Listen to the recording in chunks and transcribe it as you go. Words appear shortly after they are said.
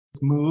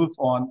move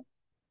on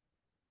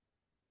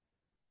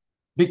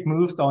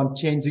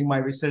changing my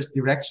research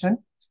direction.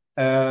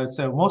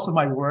 So most of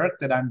my work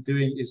that I'm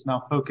doing is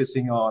now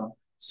focusing on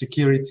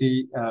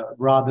security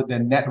rather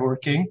than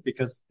networking,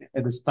 because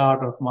at the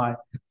start of my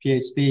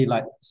PhD,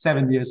 like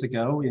 7 years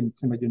ago in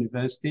Plymouth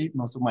University,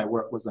 most of my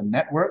work was on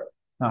network.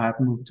 Now I have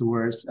moved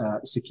towards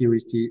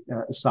security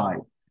side.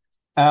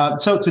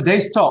 So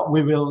today's talk,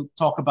 we will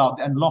talk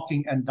about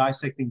unlocking and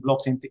dissecting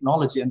blockchain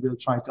technology, and we'll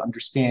try to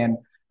understand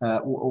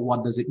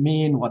what does it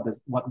mean,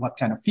 what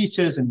kind of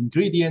features and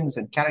ingredients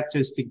and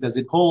characteristics does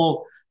it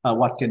hold,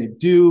 what can it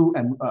do,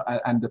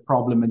 and the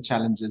problem and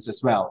challenges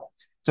as well.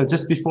 So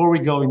just before we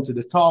go into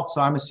the talk, so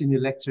I'm a senior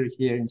lecturer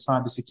here in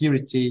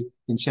cybersecurity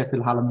in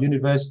Sheffield Hallam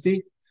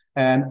University,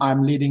 and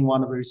I'm leading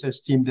one of the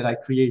research team that I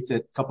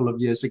created a couple of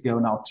years ago,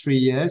 now 3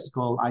 years,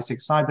 called ISEC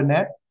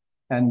CyberNet.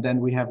 And then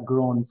we have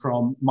grown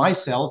from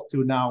myself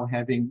to now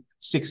having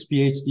 6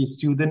 PhD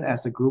students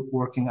as a group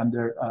working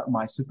under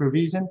my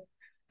supervision.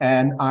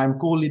 And I'm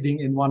co-leading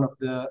in one of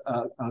the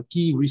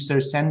key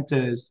research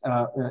centers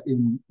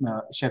in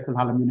Sheffield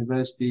Hallam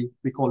University.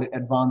 We call it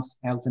Advanced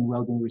Health and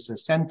Wellbeing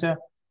Research Center.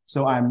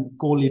 So I'm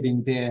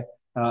co-leading there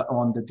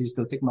on the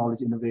digital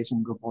technology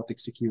innovation, robotic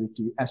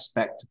security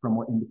aspect to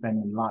promote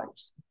independent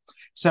lives.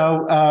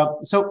 So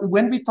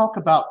when we talk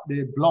about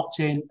the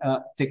blockchain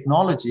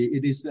technology,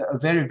 it is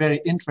very,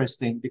 very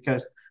interesting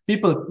because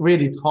people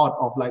really thought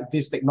of like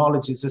these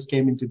technologies just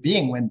came into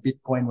being when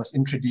Bitcoin was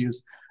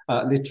introduced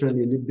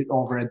literally a little bit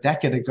over a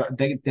decade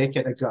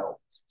ago.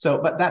 So,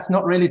 but that's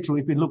not really true.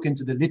 If we look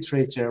into the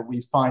literature,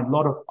 we find a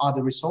lot of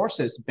other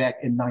resources back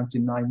in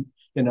 90s,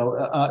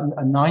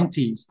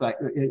 like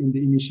in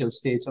the initial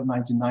stages of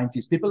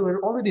 1990s. People were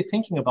already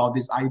thinking about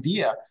this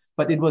idea,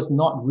 but it was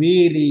not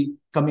really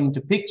coming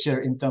into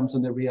picture in terms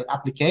of the real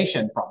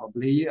application,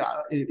 probably.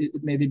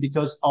 Maybe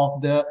because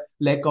of the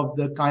lack of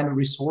the kind of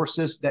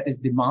resources that is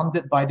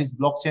demanded by this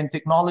blockchain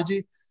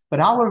technology. But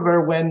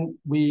however, when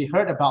we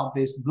heard about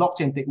this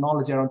blockchain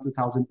technology around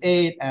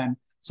 2008 and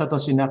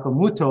Satoshi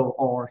Nakamoto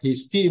or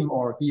his team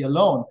or he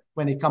alone,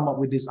 when he come up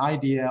with this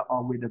idea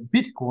with a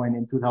Bitcoin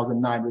in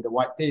 2009 with a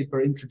white paper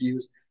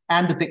introduced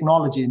and the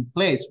technology in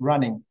place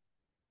running,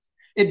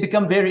 it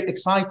became very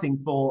exciting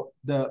for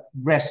the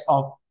rest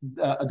of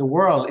the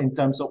world in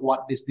terms of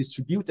what this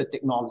distributed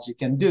technology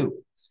can do.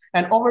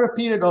 And over a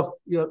period of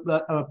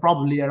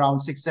probably around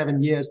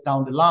 6-7 years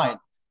down the line,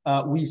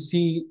 we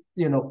see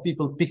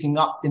people picking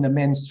up in a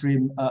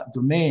mainstream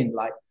domain,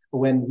 like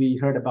when we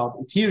heard about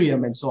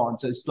Ethereum and so on.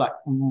 So it's like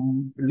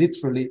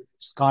literally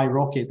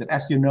skyrocketed.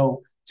 As you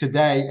know,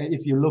 today,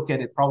 if you look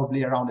at it,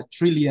 probably around $1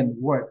 trillion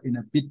worth in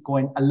a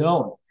Bitcoin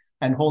alone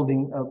and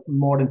holding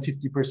more than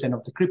 50%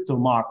 of the crypto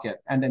market.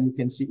 And then you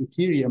can see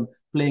Ethereum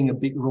playing a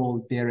big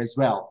role there as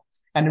well.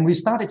 And then we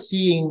started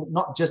seeing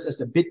not just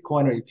as a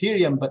Bitcoin or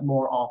Ethereum, but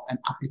more of an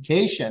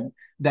application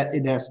that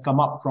it has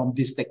come up from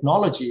this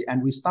technology.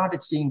 And we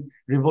started seeing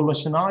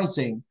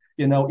revolutionizing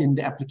in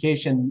the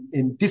application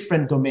in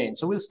different domains.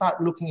 So we'll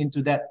start looking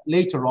into that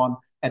later on,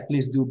 at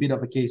least do a bit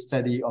of a case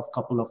study of a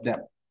couple of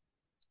them.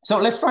 So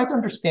let's try to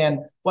understand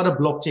what a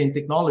blockchain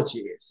technology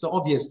is. So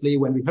obviously,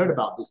 when we heard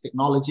about this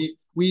technology,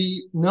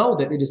 we know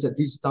that it is a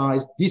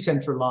digitized,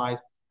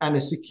 decentralized, and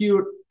a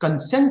secure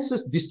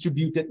consensus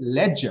distributed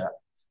ledger.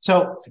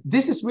 So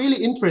this is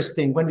really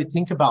interesting when we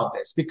think about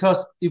this,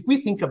 because if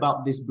we think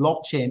about this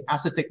blockchain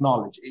as a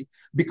technology,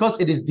 because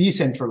it is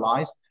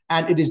decentralized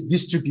and it is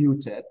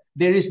distributed,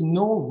 there is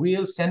no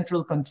real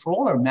central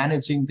controller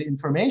managing the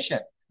information.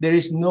 There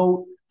is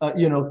no,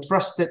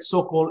 trusted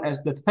so-called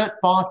as the third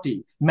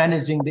party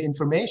managing the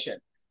information.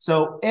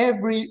 So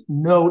every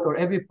node or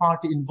every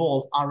party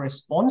involved are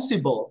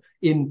responsible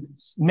in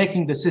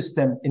making the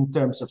system in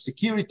terms of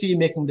security,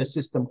 making the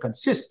system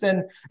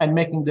consistent, and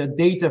making the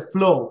data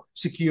flow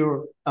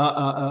secure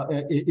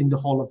in the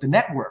whole of the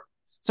network.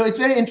 So it's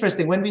very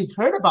interesting. When we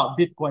heard about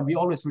Bitcoin, we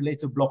always relate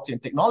to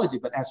blockchain technology.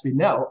 But as we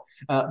know,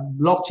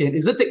 blockchain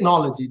is a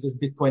technology,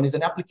 just Bitcoin is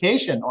an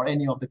application, or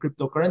any of the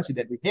cryptocurrency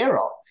that we hear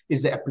of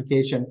is the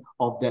application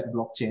of that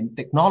blockchain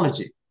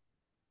technology.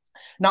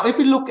 Now, if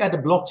we look at the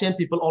blockchain,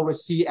 people always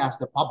see as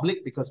the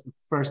public, because the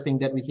first thing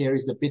that we hear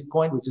is the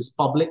Bitcoin, which is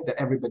public, that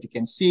everybody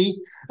can see.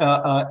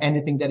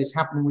 Anything that is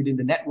happening within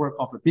the network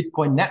of a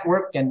Bitcoin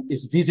network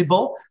is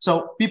visible.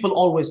 So people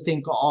always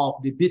think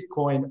of the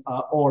Bitcoin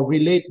or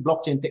relate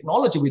blockchain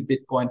technology with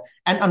Bitcoin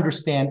and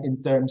understand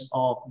in terms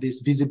of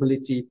this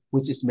visibility,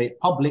 which is made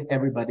public,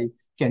 everybody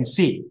can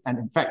see. And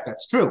in fact,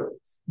 that's true.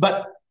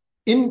 But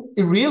in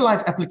a real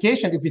life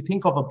application, if we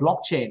think of a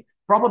blockchain,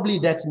 probably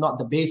that's not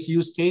the base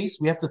use case.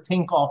 We have to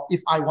think of, if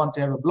I want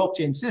to have a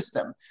blockchain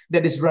system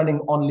that is running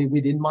only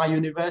within my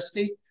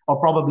university, or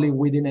probably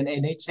within an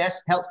NHS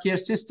healthcare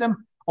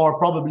system, or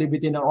probably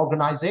within an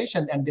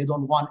organization, and they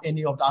don't want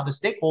any of the other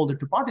stakeholders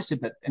to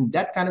participate. In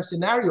that kind of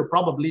scenario,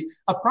 probably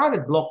a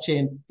private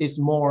blockchain is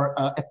more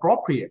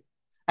appropriate.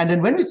 And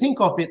then when we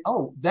think of it,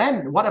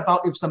 then what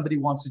about if somebody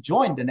wants to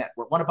join the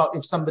network? What about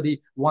if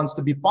somebody wants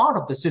to be part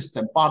of the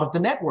system, part of the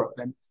network?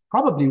 Then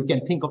probably we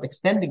can think of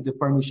extending the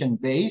permission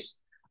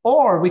base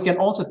Or we can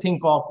also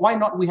think of, why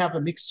not we have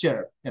a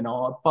mixture,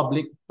 a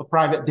public, a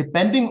private,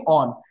 depending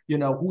on,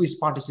 who is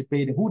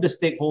participating, who the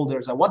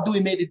stakeholders are, what do we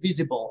make it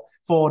visible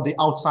for the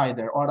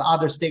outsider or the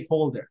other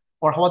stakeholder,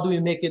 or how do we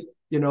make it,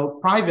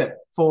 private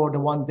for the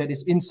one that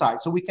is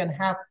inside. So we can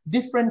have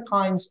different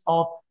kinds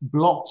of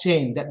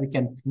blockchain that we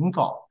can think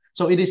of.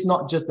 So it is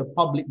not just the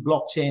public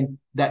blockchain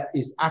that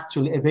is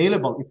actually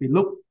available. If we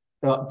look,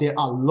 there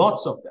are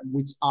lots of them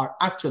which are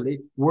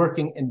actually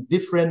working in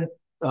different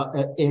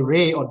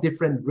array or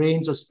different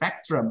range of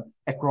spectrum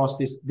across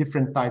these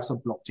different types of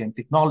blockchain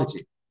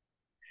technology.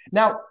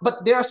 Now,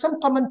 but there are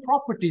some common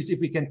properties if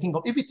we can think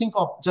of, if we think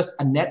of just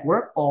a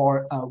network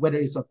or whether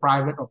it's a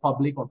private or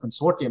public or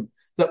consortium.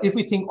 So if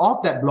we think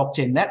of that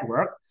blockchain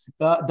network,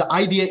 the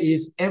idea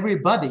is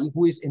everybody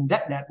who is in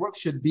that network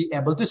should be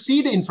able to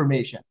see the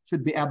information,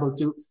 should be able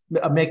to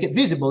make it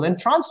visible and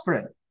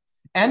transparent.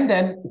 And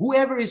then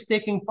whoever is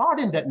taking part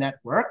in that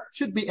network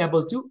should be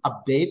able to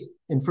update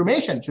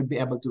information, should be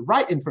able to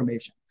write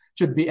information,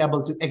 should be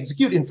able to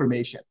execute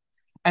information.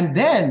 And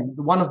then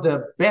one of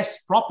the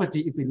best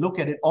property, if we look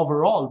at it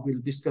overall,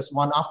 we'll discuss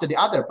one after the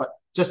other, but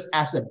just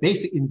as a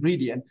basic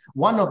ingredient,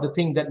 one of the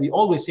things that we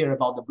always hear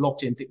about the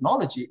blockchain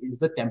technology is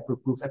the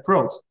tamper-proof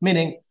approach,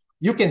 meaning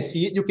you can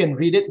see it, you can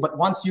read it, but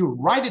once you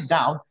write it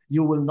down,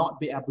 you will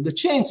not be able to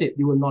change it.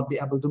 You will not be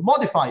able to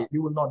modify it.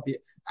 You will not be,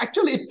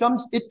 actually it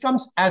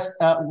comes as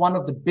one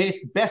of the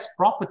best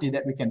property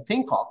that we can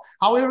think of.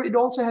 However, it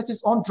also has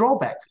its own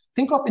drawback.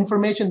 Think of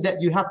information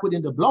that you have put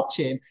in the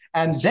blockchain,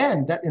 and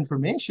then that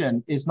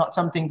information is not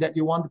something that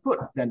you want to put.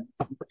 Then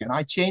can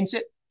I change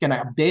it? Can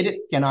I update it?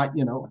 Can I,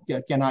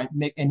 can I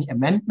make any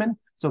amendment?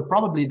 So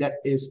probably that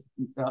is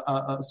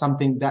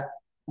something that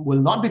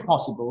will not be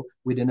possible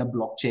within a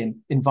blockchain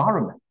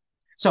environment.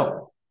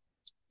 So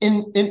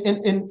in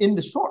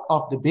the short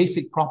of the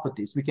basic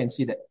properties, we can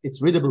see that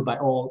it's readable by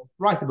all,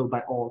 writable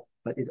by all,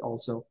 but it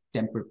also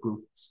tamper-proof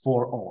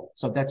for all.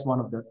 So that's one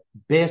of the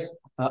best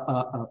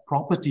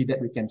property that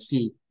we can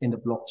see in the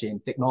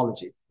blockchain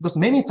technology. Because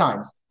many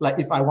times, like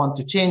if I want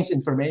to change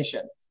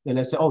information, then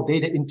I say, oh,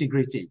 data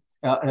integrity,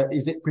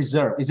 is it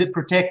preserved? Is it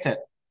protected?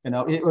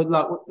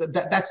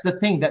 That's the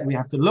thing that we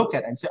have to look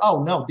at and say,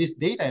 oh, no, this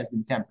data has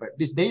been tampered.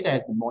 This data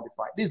has been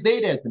modified. This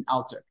data has been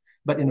altered.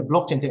 But in a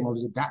blockchain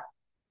technology, that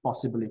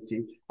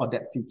possibility or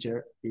that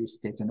feature is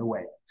taken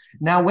away.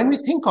 Now, when we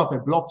think of a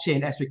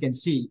blockchain, as we can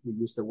see, we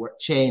use the word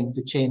chain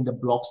to chain the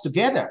blocks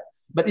together.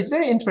 But it's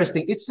very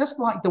interesting. It's just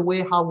like the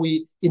way how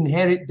we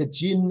inherit the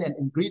gene and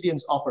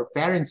ingredients of our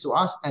parents to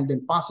us, and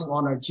then passing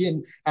on our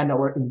gene and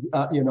our,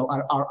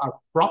 our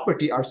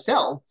property,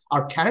 ourselves,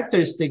 our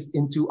characteristics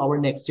into our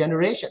next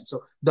generation. So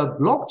the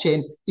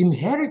blockchain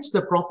inherits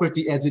the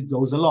property as it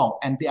goes along,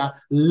 and they are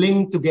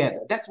linked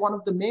together. That's one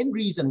of the main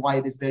reasons why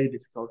it is very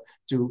difficult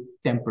to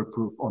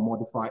tamper-proof or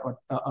modify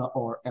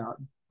or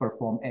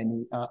perform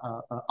any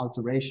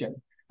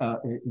alteration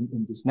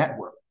in this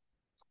network.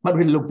 But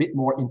we'll look a bit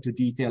more into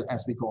detail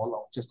as we go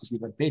along, just to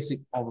give a basic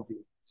overview.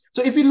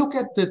 So if we look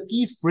at the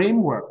key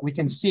framework, we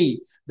can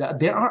see that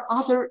there are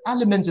other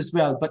elements as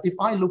well. But if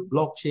I look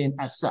blockchain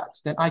as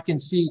such, then I can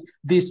see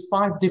these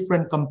 5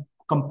 different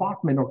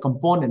compartment or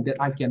component that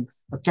I can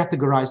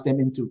categorize them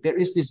into. There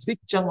is this big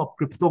chunk of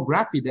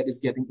cryptography that is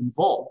getting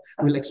involved.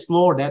 We'll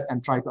explore that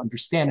and try to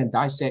understand and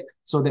dissect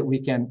so that we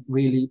can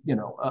really,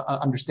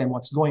 understand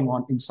what's going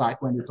on inside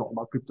when we talk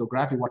about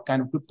cryptography. What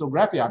kind of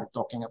cryptography are they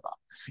talking about?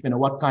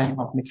 What kind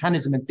of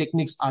mechanism and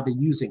techniques are they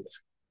using?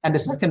 And the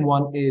second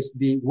one is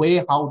the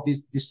way how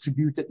this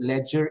distributed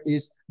ledger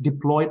is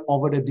deployed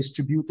over the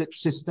distributed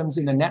systems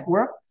in the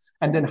network,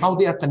 and then how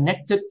they are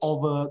connected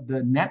over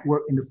the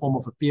network in the form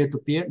of a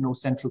peer-to-peer, no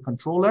central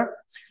controller.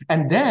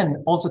 And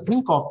then also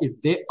think of, if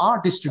they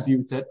are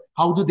distributed,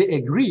 how do they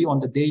agree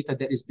on the data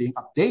that is being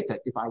updated?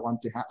 If I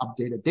want to have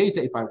updated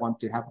data, if I want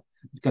to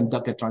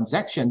conduct a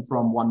transaction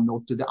from one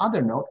node to the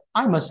other node,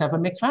 I must have a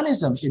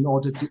mechanism in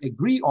order to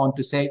agree on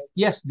to say,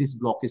 yes, this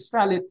block is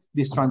valid,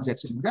 this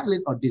transaction is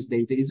valid, or this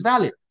data is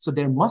valid. So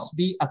there must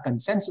be a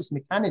consensus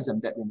mechanism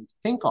that we need to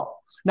think of.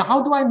 Now,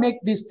 how do I make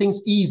these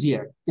things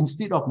easier?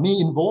 Instead of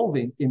me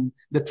involving in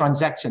the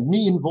transaction,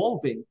 me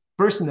involving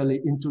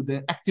personally into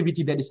the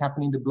activity that is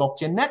happening in the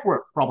blockchain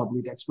network,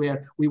 probably that's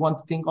where we want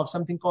to think of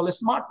something called a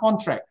smart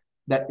contract.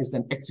 That is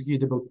an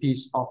executable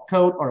piece of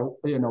code, or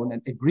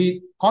an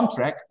agreed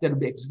contract that will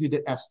be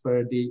executed as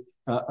per the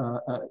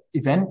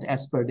event,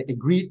 as per the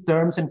agreed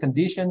terms and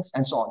conditions,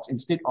 and so on. So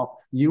instead of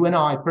you and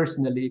I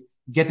personally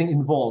getting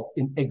involved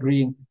in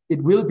agreeing,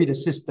 it will be the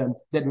system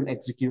that will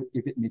execute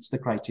if it meets the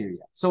criteria.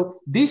 So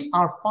these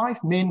are 5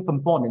 main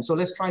components. So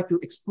let's try to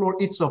explore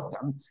each of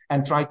them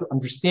and try to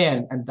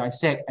understand and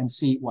dissect and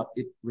see what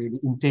it really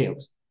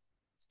entails.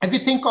 If you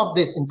think of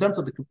this in terms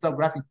of the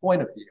cryptographic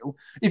point of view,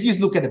 if you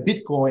look at a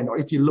Bitcoin or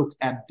if you look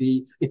at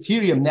the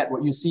Ethereum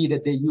network, you see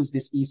that they use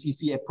this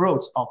ECC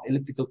approach of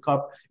elliptical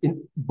curve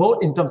in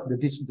both in terms of the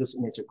digital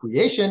signature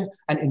creation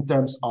and in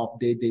terms of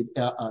the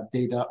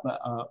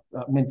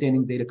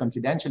maintaining data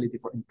confidentiality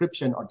for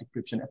encryption or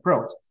decryption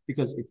approach,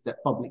 because it's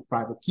that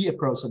public-private key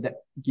approach. So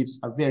that gives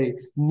a very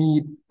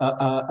neat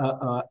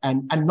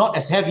and not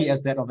as heavy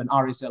as that of an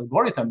RSA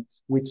algorithm,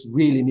 which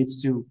really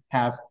needs to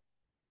have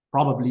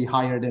probably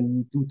higher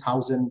than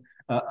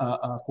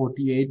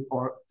 2048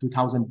 or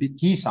 2000 bit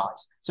key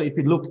size. So if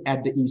you look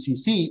at the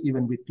ECC,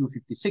 even with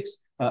 256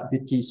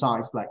 bit key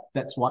size, like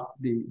that's what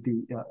the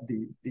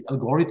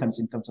algorithms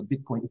in terms of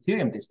Bitcoin,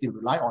 Ethereum, they still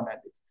rely on, and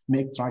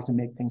try to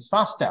make things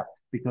faster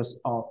because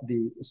of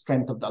the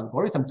strength of the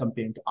algorithm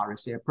compared to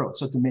RSA approach.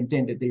 So to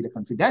maintain the data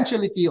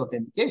confidentiality,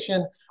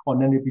 authentication, or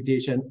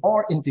non-repudiation,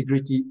 or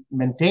integrity,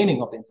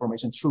 maintaining of the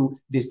information through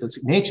digital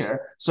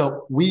signature.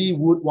 So we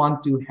would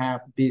want to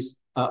have this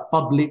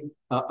public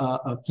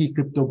key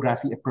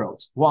cryptography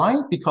approach. Why?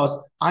 Because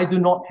I do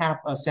not have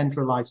a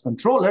centralized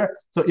controller.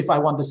 So if I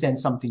want to send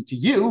something to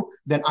you,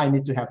 then I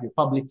need to have your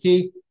public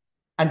key.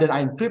 And then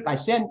I encrypt, I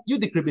send, you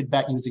decrypt it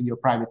back using your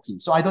private key.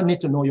 So I don't need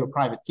to know your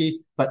private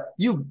key, but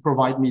you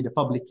provide me the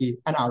public key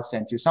and I'll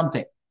send you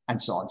something, and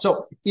so on.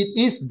 So it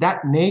is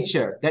that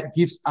nature that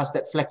gives us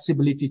that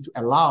flexibility to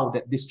allow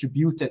that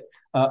distributed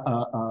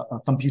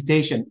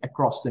computation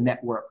across the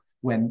network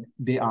when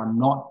they are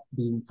not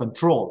being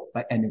controlled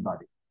by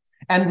anybody.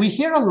 And we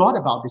hear a lot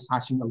about this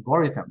hashing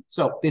algorithm.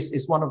 So this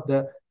is one of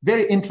the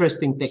very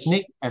interesting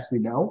technique, as we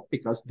know,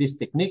 because this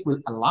technique will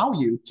allow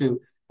you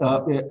to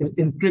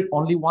encrypt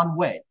only one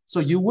way. So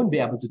you wouldn't be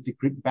able to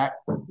decrypt back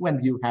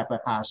when you have a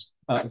hash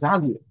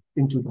value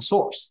into the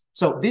source.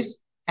 So this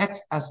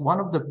acts as one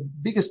of the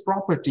biggest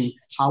property,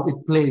 how it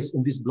plays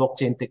in this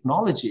blockchain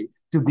technology,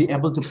 to be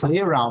able to play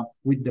around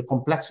with the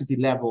complexity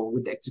level,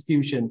 with the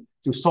execution,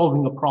 to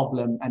solving a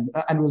problem.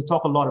 And we'll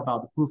talk a lot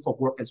about the proof of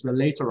work as well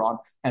later on,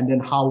 and then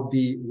how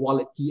the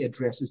wallet key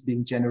address is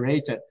being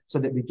generated so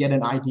that we get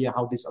an idea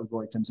how these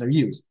algorithms are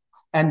used.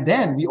 And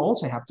then we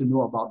also have to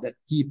know about that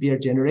key pair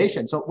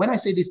generation. So when I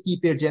say this key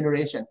pair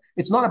generation,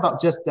 it's not about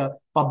just the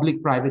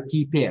public-private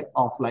key pair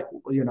of like,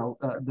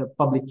 the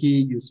public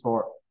key used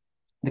for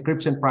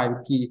decryption,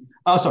 private key,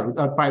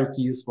 private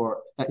key used for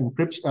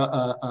encryption,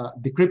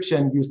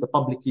 decryption, use the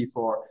public key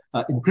for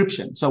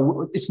encryption.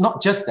 So it's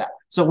not just that.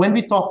 So when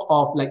we talk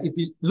of, like, if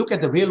we look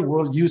at the real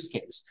world use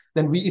case,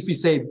 then if we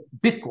say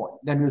Bitcoin,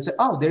 then we'll say,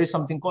 oh, there is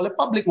something called a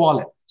public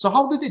wallet. So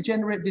how do they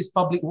generate this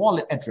public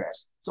wallet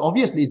address? So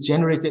obviously it's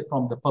generated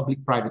from the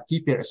public-private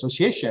key pair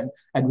association,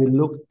 and we'll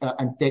look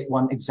and take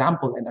one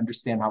example and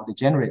understand how they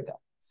generate that.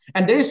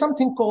 And there is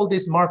something called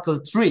this Merkle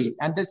tree,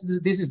 and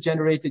this is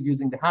generated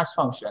using the hash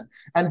function.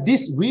 And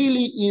this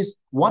really is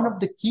one of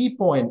the key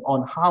points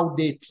on how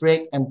they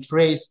track and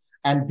trace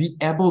and be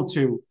able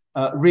to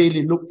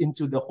really look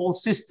into the whole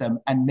system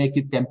and make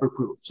it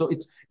tamper-proof. So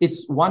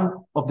it's one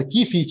of the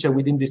key feature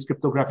within this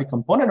cryptographic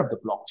component of the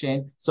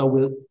blockchain. So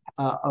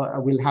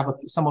we'll have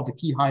some of the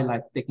key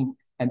highlights, taking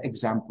an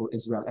example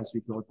as well as we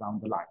go down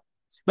the line.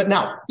 But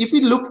now, if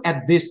we look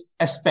at this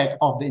aspect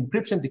of the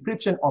encryption,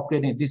 decryption, or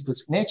creating a digital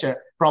signature,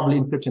 probably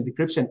encryption,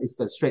 decryption is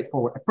the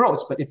straightforward approach.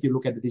 But if you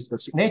look at the digital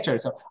signature,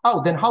 so,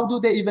 then how do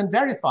they even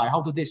verify?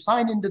 How do they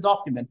sign in the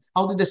document?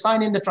 How do they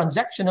sign in the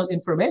transactional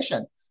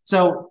information?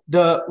 So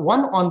the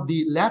one on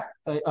the left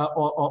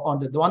or on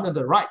the one on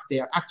the right, they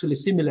are actually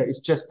similar. It's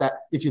just that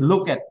if you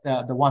look at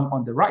the one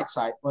on the right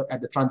side, or at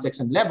the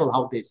transaction level,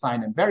 how they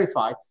sign and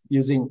verify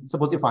using,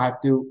 suppose if I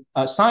have to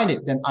sign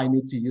it, then I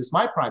need to use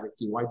my private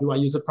key. Why do I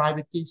use a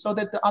private key? So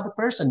that the other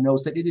person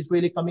knows that it is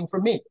really coming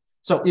from me.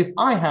 So if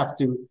I have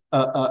to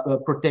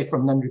protect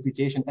from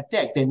non-repudiation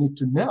attack, they need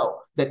to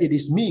know that it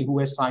is me who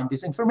has signed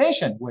this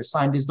information, who has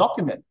signed this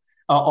document,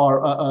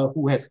 or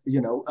who has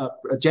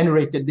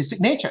generated the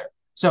signature.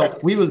 So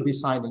we will be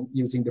signing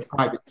using the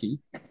private key.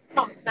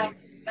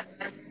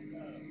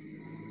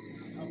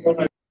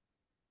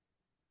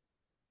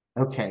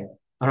 Okay.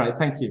 All right.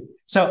 Thank you.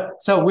 So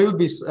we'll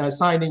be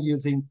signing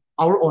using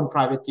our own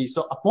private key.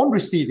 So upon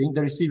receiving,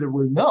 the receiver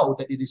will know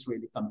that it is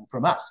really coming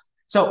from us.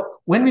 So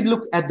when we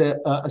look at the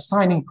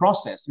signing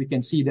process, we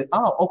can see that,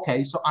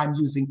 okay, so I'm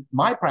using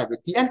my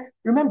private key. And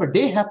remember,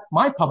 they have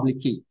my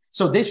public key.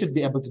 So they should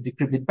be able to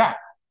decrypt it back.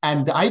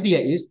 And the idea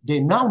is they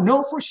now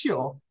know for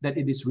sure that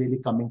it is really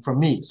coming from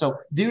me. So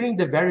during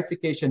the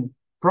verification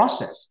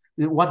process,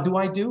 what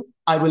do?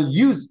 I will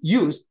use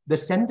the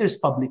sender's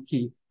public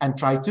key and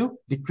try to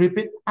decrypt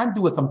it and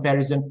do a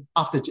comparison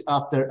after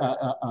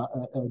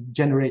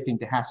generating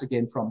the hash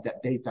again from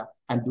that data,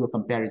 and do a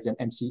comparison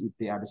and see if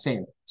they are the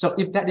same. So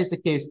if that is the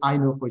case, I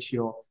know for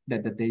sure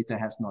that the data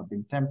has not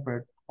been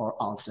tampered or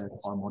altered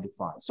or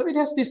modified. So it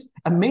has this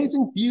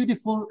amazing,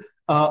 beautiful,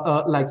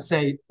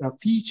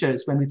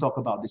 features when we talk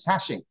about this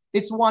hashing.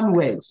 It's one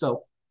way.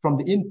 So From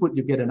the input,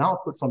 you get an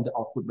output from the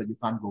output, but you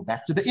can't go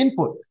back to the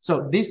input.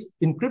 So this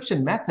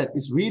encryption method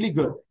is really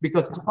good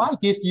because if I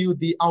give you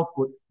the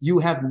output, you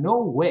have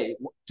no way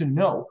to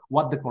know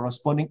what the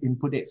corresponding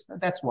input is. And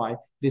that's why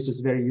this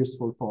is very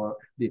useful for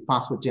the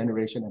password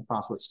generation and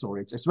password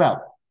storage as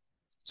well.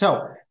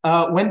 So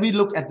when we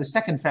look at the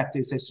second factor,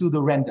 it's a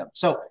pseudo-random.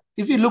 So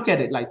if you look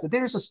at it like so,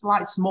 there is a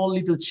slight, small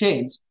little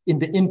change in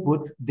the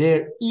input.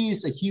 There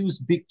is a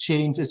huge, big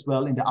change as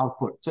well in the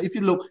output. So if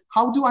you look,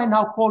 how do I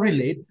now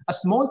correlate a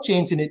small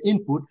change in an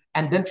input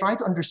and then try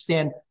to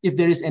understand if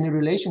there is any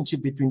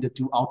relationship between the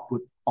two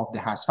output of the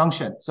hash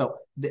function? So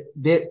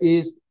there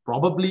is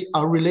probably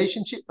a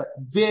relationship, but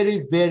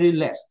very, very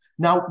less.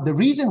 Now, the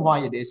reason why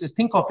it is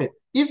think of it.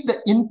 If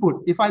the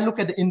input, if I look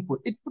at the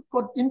input,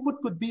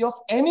 input could be of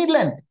any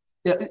length.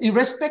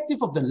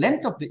 Irrespective of the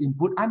length of the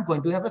input, I'm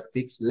going to have a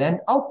fixed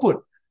length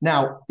output.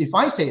 Now, if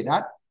I say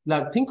that,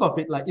 like think of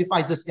it like if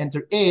I just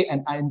enter A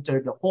and I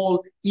enter the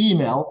whole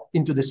email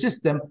into the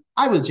system,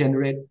 I will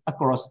generate a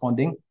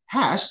corresponding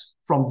hash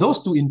from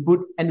those two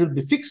input and it will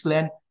be fixed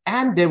length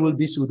and there will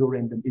be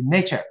pseudo-random in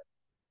nature.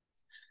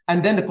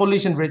 And then the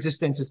collision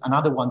resistance is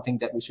another one thing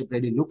that we should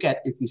really look at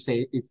if we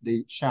say if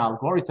the SHA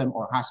algorithm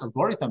or hash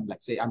algorithm,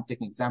 like say I'm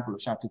taking example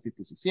of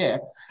SHA-256 here.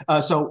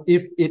 So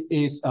if it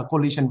is a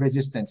collision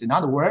resistance, in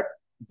other words,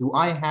 do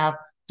I have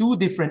two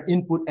different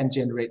input and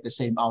generate the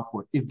same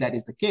output? If that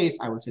is the case,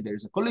 I would say there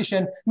is a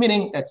collision,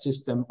 meaning that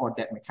system or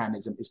that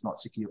mechanism is not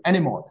secure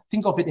anymore.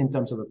 Think of it in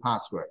terms of a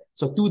password.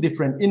 So two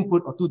different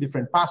input or two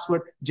different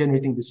password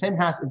generating the same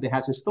hash. If the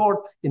hash is stored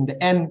in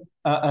the end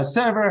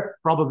server,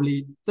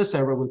 probably the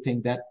server will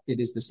think that it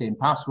is the same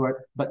password,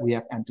 but we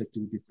have entered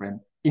two different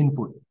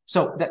input.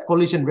 So that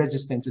collision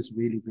resistance is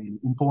really, really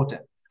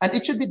important. And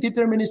it should be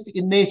deterministic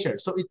in nature.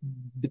 So it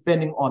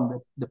depending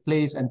on the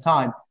place and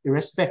time,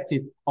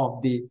 irrespective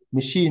of the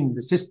machine,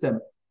 the system,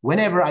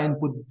 whenever I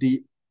input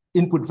the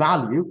input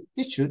value,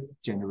 it should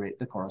generate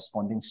the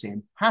corresponding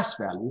same hash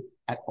value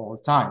at all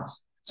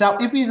times. So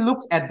if we look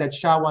at that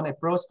SHA-1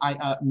 approach,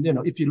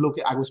 if you look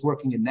at, I was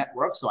working in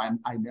network, so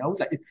I know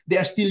that they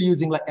are still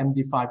using like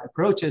MD5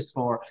 approaches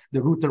for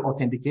the router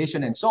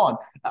authentication and so on.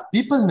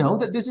 People know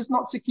that this is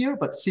not secure,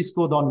 but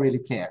Cisco don't really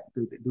care,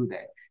 do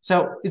they?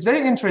 So it's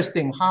very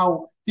interesting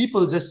how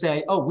people just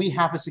say, oh, we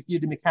have a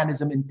security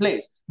mechanism in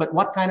place. But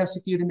what kind of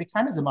security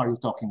mechanism are you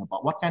talking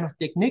about? What kind of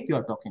technique you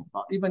are talking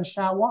about? Even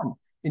SHA-1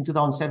 in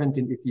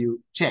 2017, if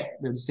you check,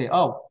 they'll say,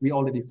 oh, we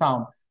already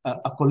found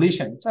a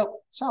collision. So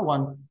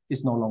SHA-1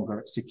 is no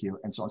longer secure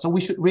and so on. So we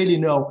should really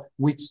know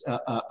which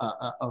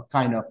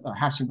kind of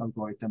hashing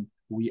algorithm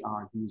we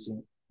are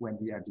using when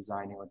we are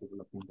designing or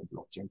developing the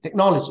blockchain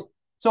technology.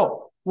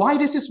 So why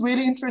this is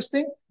really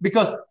interesting?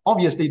 Because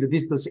obviously the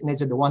digital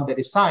signature, the one that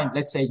is signed,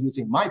 let's say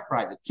using my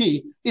private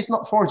key, is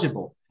not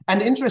forgeable. And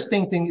the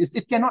interesting thing is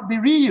it cannot be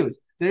reused.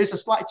 There is a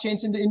slight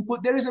change in the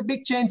input. There is a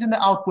big change in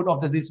the output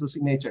of the digital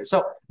signature.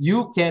 So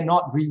you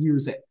cannot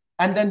reuse it.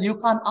 And then you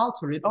can't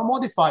alter it or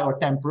modify or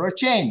tamper or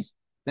change.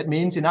 That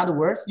means, in other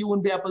words, you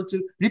won't be able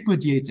to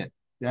repudiate it.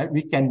 Right?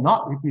 We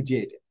cannot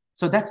repudiate it.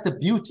 So that's the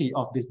beauty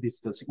of this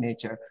digital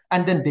signature.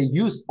 And then they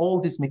use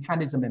all this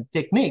mechanism and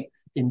technique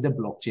in the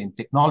blockchain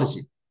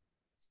technology.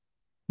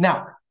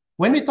 Now,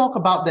 when we talk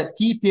about that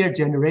key pair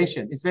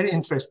generation, it's very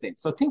interesting.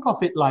 So think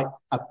of it like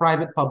a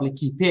private public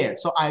key pair.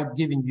 So I'm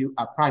giving you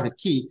a private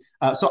key.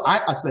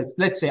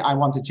 Let's say I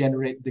want to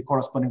generate the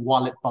corresponding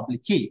wallet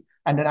public key.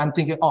 And then I'm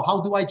thinking, oh, how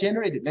do I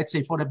generate it? Let's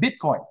say for the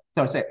Bitcoin.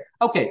 So I say,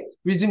 okay,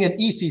 using an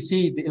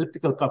ECC, the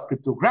elliptical curve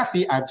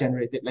cryptography, I've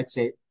generated, let's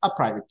say, a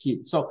private key.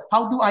 So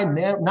how do I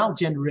now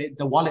generate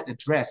the wallet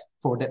address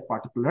for that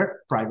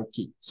particular private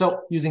key?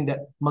 So using that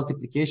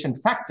multiplication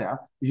factor,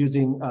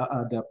 using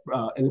the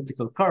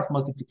elliptical curve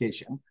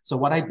multiplication. So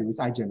what I do is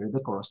I generate the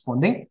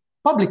corresponding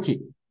public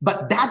key.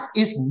 But that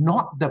is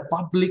not the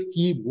public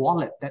key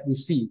wallet that we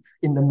see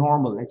in the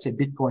normal, let's say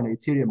Bitcoin or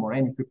Ethereum or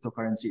any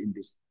cryptocurrency in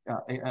this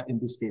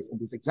case, in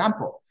this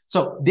example.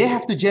 So they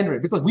have to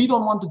generate, because we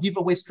don't want to give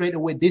away straight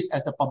away this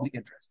as the public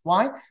address.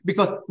 Why?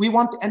 Because we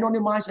want to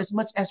anonymize as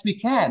much as we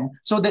can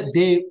so that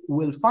they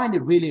will find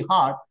it really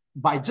hard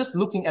by just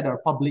looking at our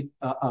public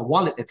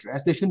wallet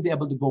address. They shouldn't be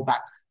able to go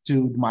back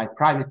to my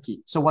private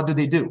key. So what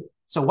do?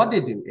 So what they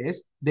do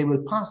is they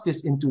will pass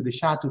this into the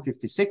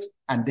SHA-256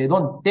 and they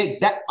don't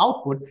take that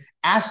output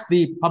as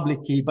the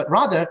public key, but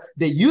rather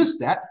they use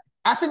that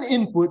as an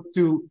input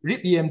to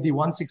RIP-EMD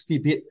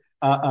 160-bit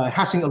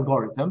hashing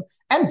algorithm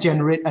and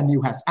generate a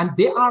new hash. And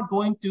they are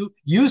going to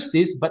use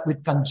this, but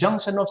with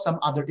conjunction of some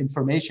other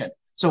information.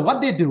 So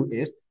what they do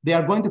is they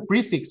are going to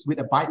prefix with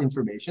a byte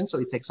information. So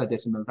it's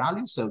hexadecimal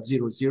value. So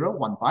 00,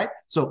 1 byte.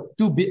 So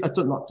 2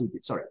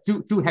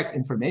 hex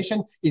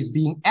information is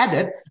being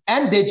added,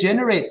 and they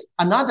generate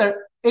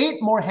another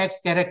 8 more hex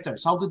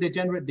characters. How do they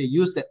generate? They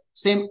use the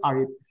same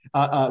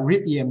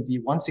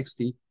RIP-EMD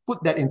 160,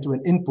 put that into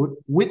an input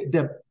with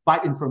the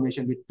byte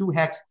information with 2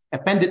 hex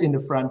appended in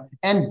the front,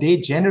 and they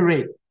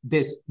generate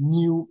this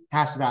new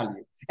hash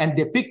value. And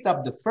they picked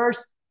up the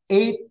first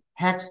 8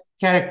 hex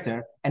character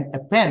and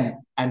append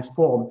and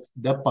form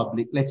the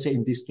public, let's say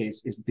in this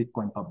case is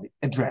Bitcoin public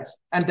address.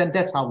 And then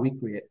that's how we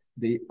create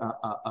the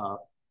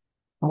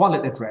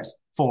wallet address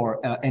for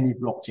any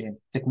blockchain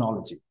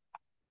technology.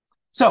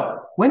 So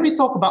when we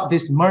talk about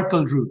this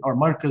Merkle root or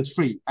Merkle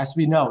tree, as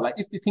we know, like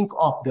if you think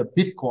of the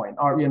Bitcoin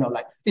or, you know,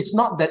 like it's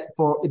not that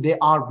they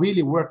are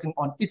really working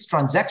on its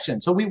transaction.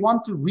 So we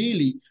want to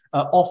really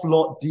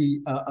offload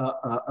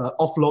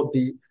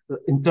the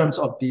in terms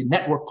of the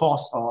network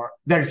costs or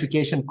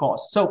verification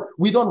costs. So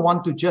we don't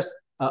want to just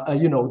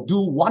you know, do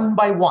one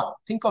by one.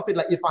 Think of it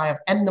like if I have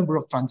n number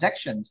of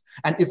transactions,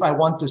 and if I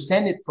want to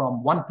send it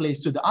from one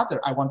place to the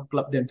other, I want to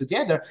club them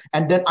together,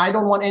 and then I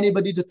don't want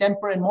anybody to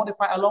tamper and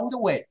modify along the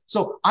way.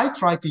 So I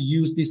try to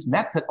use this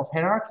method of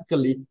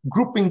hierarchically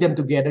grouping them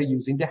together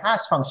using the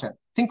hash function.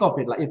 Think of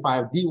it like if I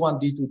have D1,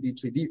 D2,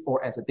 D3, D4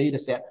 as a data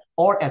set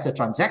or as a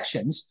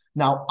transactions,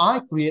 now I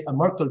create a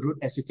Merkle root.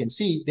 As you can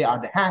see, they are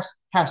the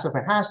hash of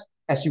a hash.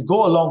 As you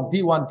go along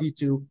D1,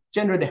 D2,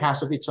 generate the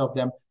hash of each of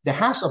them, the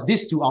hash of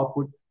these two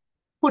output,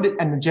 put it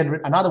and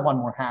generate another one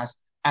more hash,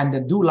 and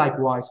then do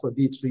likewise for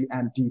D3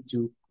 and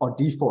D2, or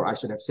D4, I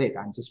should have said.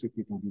 I'm just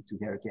repeating D2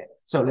 here again.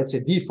 So let's say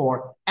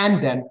D4,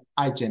 and then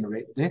I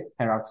generate the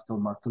hierarchical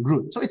Merkle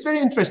root. So it's very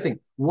interesting.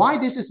 Why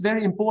this is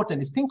very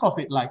important is think of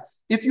it like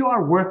if you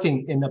are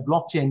working in a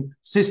blockchain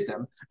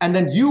system, and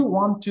then you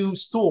want to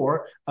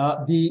store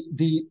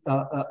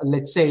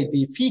let's say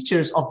the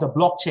features of the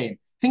blockchain.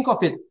 Think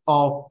of it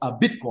of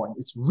Bitcoin.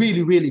 It's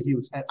really, really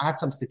huge. And I have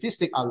some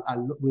statistics.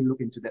 We'll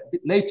look into that a bit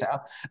later.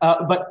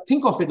 But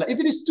think of it like if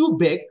it is too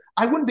big,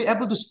 I wouldn't be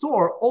able to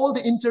store all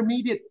the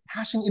intermediate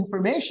hashing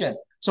information.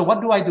 So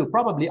what do?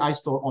 Probably I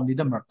store only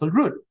the Merkle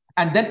root.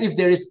 And then if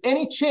there is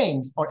any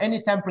change or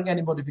any tampering,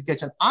 any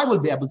modification, I will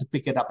be able to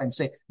pick it up and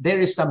say, there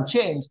is some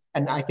change,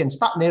 and I can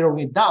start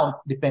narrowing it down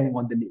depending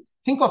on the need.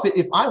 Think of it,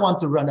 if I want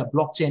to run a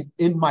blockchain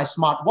in my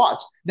smartwatch,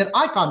 then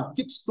I can't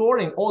keep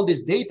storing all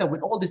this data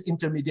with all these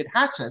intermediate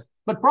hashes,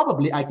 but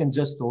probably I can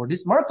just store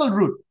this Merkle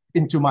root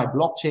into my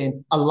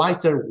blockchain, a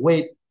lighter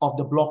weight of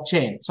the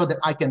blockchain, so that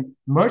I can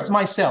merge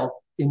myself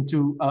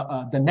into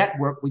the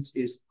network, which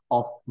is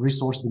of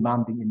resource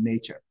demanding in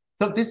nature.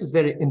 So this is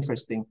very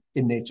interesting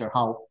in nature,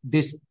 how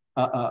this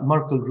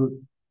Merkle root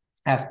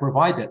has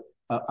provided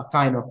a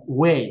kind of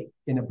way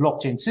in a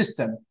blockchain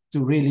system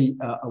to really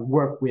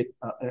work with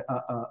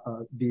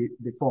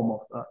the form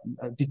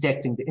of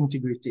detecting the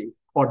integrity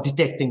or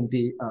detecting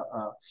the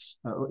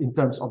in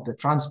terms of the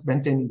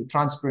maintaining the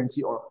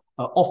transparency or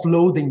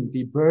offloading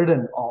the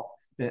burden of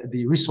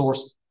the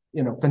resource,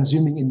 you know,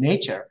 consuming in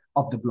nature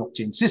of the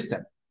blockchain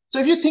system. So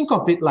if you think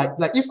of it like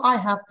if I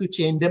have to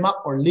chain them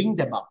up or link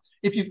them up,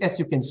 as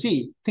you can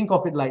see, think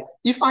of it like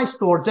if I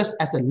store just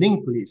as a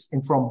linked list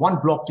and from one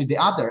block to the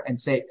other and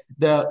say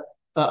the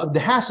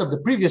hash of the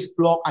previous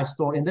block I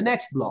store in the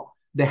next block.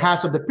 The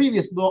hash of the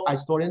previous block I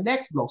store in the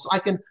next block. So I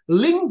can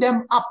link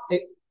them up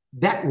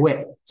that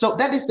way. So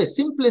that is the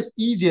simplest,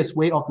 easiest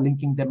way of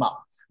linking them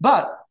up.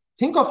 But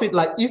think of it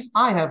like if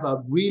I have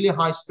a really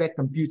high spec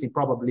computing,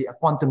 probably a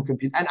quantum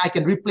computing, and I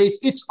can replace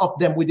each of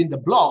them within the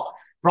block,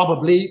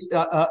 probably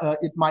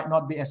it might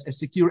not be as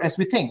secure as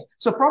we think.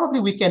 So probably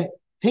we can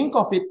think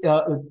of it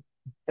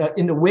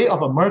in the way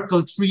of a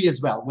Merkle tree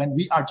as well when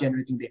we are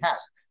generating the hash.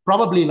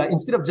 Probably like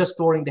instead of just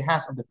storing the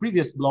hash of the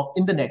previous block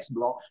in the next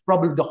block,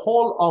 probably the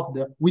whole of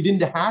the within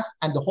the hash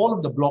and the whole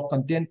of the block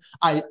content,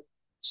 I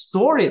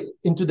store it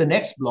into the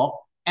next block,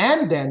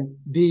 and then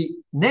the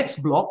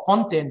next block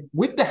content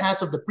with the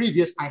hash of the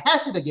previous, I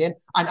hash it again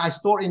and I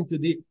store into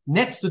the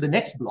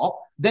next block.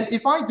 Then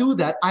if I do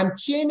that, I'm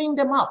chaining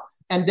them up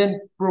and then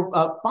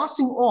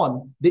passing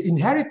on the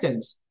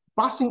inheritance,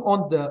 passing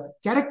on the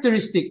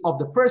characteristic of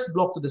the first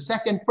block to the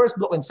second, first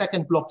block and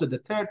second block to the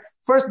third,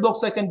 first block,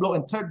 second block,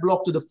 and third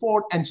block to the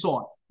fourth, and so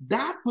on.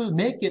 That will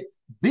make it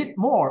a bit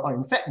more, or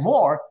in fact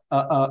more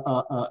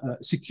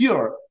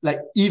secure, like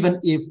even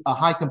if a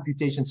high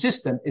computation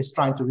system is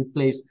trying to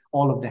replace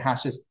all of the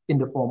hashes in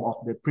the form of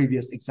the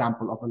previous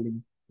example of a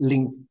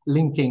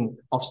linking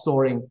of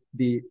storing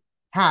the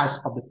hash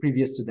of the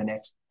previous to the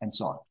next, and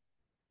so on.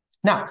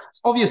 Now,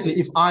 obviously,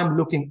 if I'm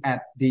looking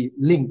at the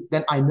link,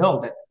 then I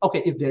know that,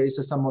 okay, if there is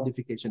some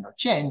modification or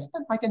change,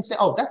 then I can say,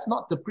 oh, that's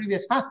not the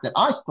previous hash that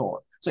I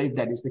stored. So if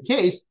that is the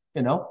case,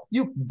 you know,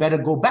 you better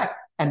go back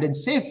and then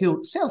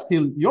self-heal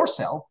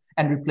yourself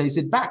and replace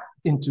it back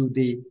into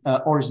the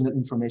original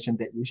information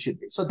that you should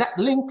be. So that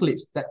linked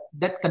list,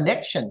 that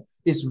connection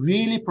is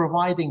really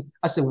providing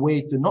us a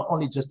way to not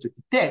only just to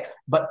detect,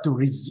 but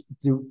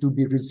to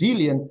be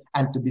resilient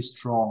and to be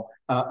strong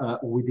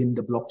within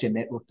the blockchain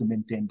network to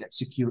maintain that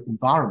secure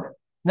environment.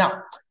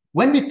 Now,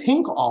 when we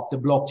think of the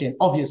blockchain,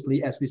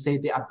 obviously, as we say,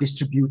 they are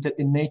distributed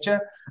in nature,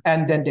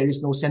 and then there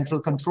is no central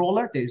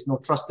controller, there is no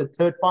trusted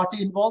third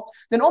party involved.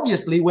 Then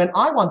obviously, when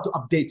I want to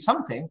update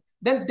something,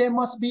 then there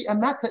must be a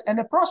method and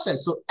a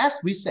process. So as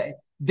we say,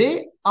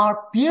 they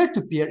are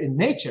peer-to-peer in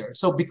nature.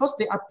 So because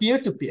they are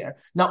peer-to-peer,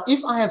 now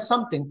if I have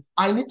something,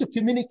 I need to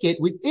communicate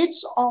with each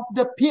of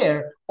the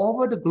peer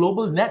over the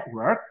global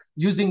network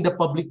using the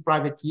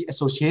public-private key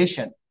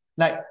association.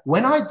 Like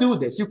when I do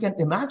this, you can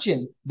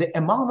imagine the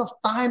amount of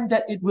time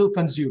that it will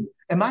consume.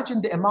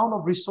 Imagine the amount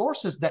of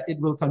resources that it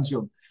will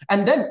consume.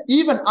 And then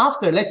even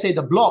after, let's say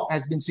the block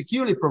has been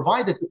securely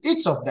provided to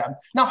each of them,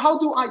 now how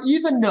do I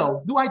even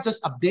know? Do I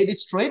just update it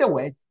straight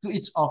away to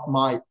each of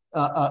my,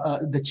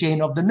 the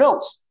chain of the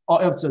nodes or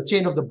the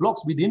chain of the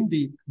blocks within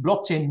the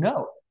blockchain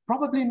node?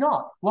 Probably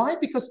not. Why?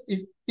 Because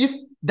if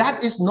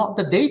that is not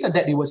the data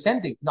that it was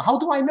sending, now how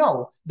do I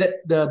know that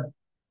the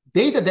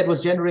data that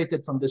was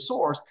generated from the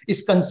source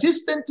is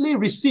consistently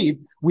received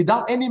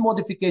without any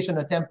modification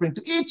or tampering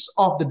to each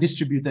of the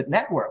distributed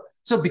network?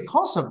 So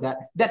because of that,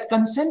 that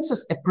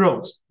consensus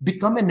approach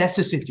become a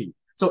necessity.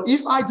 So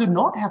if I do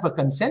not have a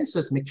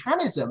consensus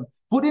mechanism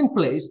put in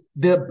place,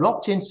 the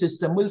blockchain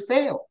system will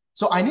fail.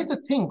 So I need to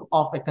think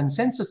of a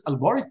consensus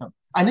algorithm.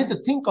 I need to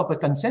think of a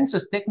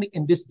consensus technique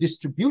in this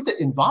distributed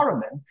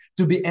environment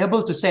to be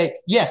able to say,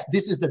 yes,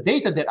 this is the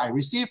data that I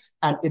received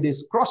and it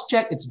is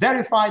cross-checked, it's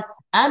verified,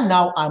 and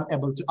now I'm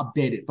able to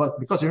update it. But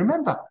because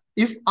remember,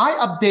 if I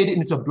update it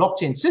into a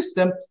blockchain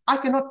system, I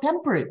cannot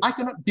temper it, I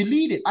cannot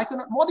delete it, I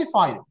cannot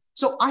modify it.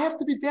 So I have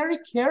to be very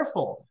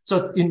careful.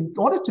 So in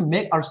order to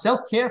make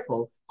ourselves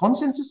careful,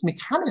 consensus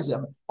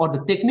mechanism or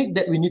the technique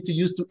that we need to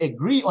use to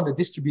agree on the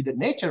distributed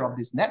nature of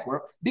this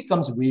network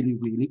becomes really,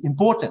 really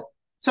important.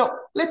 So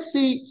let's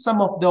see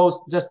some of those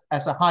just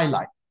as a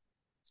highlight.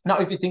 Now,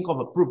 if you think of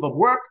a proof of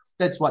work,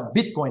 that's what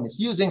Bitcoin is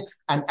using.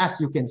 And as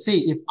you can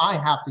see, if I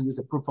have to use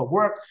a proof of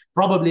work,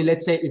 probably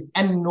let's say if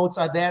N nodes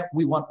are there,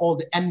 we want all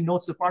the N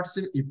nodes to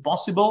participate, if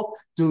possible,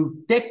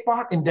 to take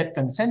part in that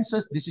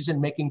consensus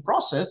decision-making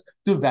process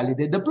to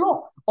validate the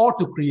block or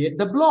to create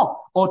the block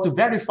or to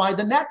verify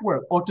the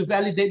network or to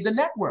validate the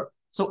network.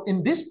 So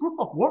in this proof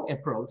of work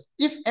approach,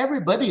 if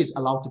everybody is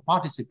allowed to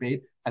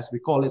participate, as we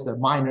call it the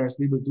miners,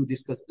 we will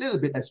discuss a little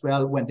bit as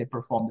well when they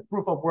perform the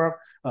proof of work,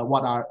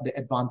 what are the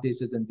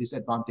advantages and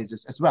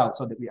disadvantages as well,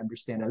 so that we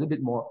understand a little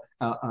bit more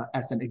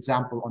as an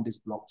example on this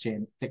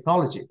blockchain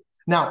technology.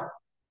 Now,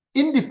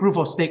 in the proof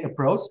of stake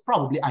approach,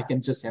 probably I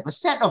can just have a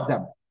set of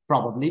them,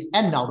 probably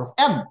N out of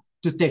M,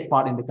 to take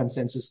part in the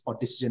consensus or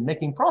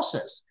decision-making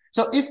process.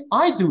 So if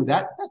I do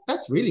that,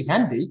 that's really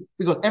handy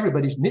because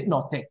everybody need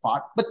not take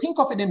part. But think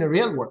of it in the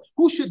real world.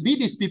 Who should be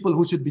these people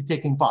who should be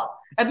taking part?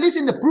 At least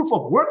in the proof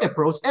of work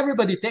approach,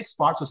 everybody takes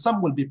part. So some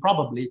will be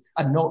probably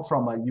a node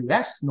from a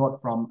US,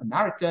 node from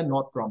America,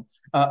 node from,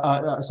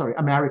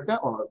 America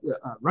or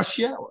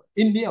Russia or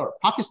India or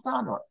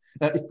Pakistan, or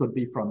it could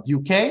be from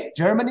UK,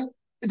 Germany.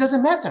 It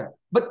doesn't matter.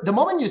 But the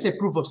moment you say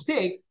proof of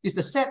stake, is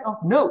a set of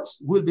nodes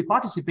who will be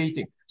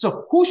participating.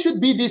 So who should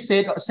be this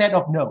set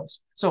of nodes?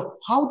 So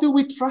how do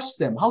we trust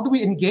them? How do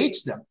we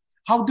engage them?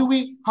 How do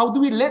we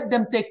let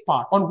them take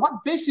part? On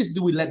what basis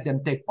do we let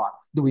them take part?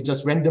 Do we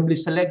just randomly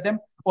select them?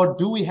 Or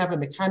do we have a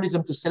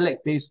mechanism to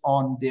select based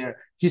on their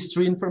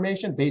history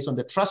information, based on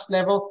the trust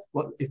level?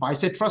 Well, if I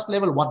say trust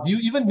level, what do you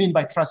even mean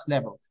by trust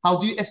level? How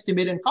do you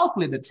estimate and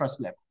calculate the trust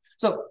level?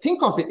 So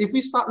think of it, if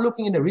we start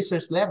looking in the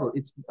research level,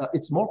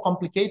 it's more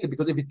complicated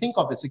because if you think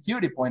of a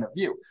security point of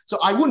view, so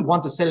I wouldn't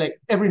want to select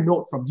every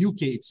node from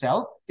UK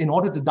itself in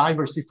order to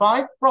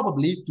diversify,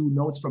 probably 2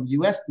 nodes from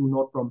US, 2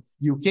 nodes from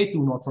UK,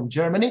 2 nodes from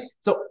Germany.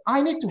 So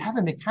I need to have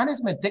a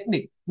mechanism and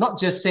technique, not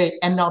just say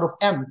N out of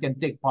M can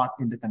take part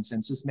in the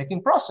consensus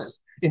making process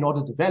in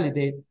order to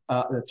validate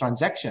the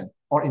transaction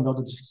or in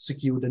order to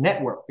secure the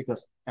network.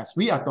 Because as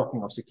we are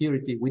talking of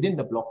security within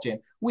the blockchain,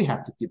 we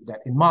have to keep that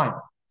in mind.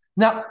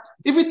 Now,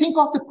 if we think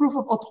of the proof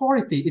of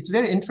authority, it's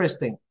very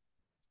interesting.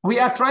 We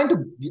are trying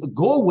to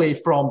go away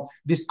from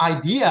this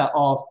idea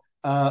of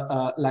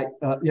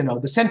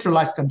the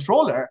centralized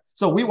controller.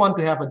 So we want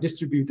to have a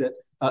distributed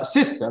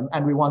system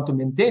and we want to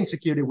maintain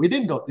security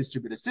within those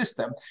distributed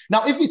systems.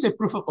 Now, if we say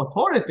proof of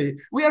authority,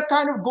 we are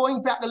kind of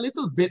going back a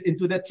little bit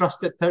into the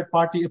trusted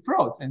third-party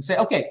approach and say,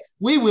 okay,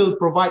 we will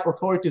provide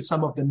authority to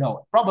some of the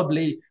nodes,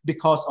 probably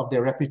because of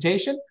their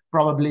reputation,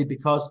 probably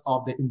because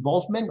of the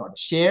involvement or the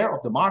share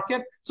of the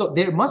market. So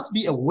there must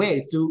be a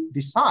way to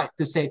decide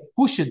to say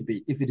who should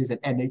be. If it is an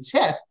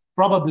NHS,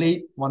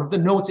 probably one of the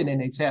nodes in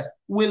NHS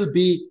will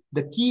be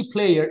the key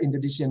player in the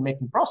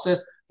decision-making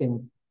process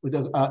in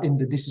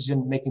the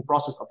decision-making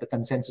process of the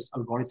consensus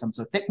algorithms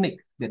or technique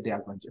that they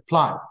are going to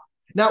apply.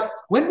 Now,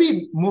 when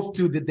we move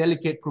to the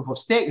delegate proof of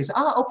stake, is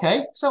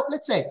okay. So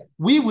let's say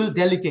we will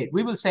delegate.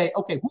 We will say,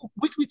 okay,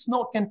 which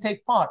node can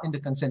take part in the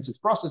consensus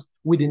process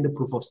within the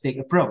proof of stake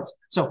approach?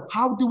 So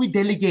how do we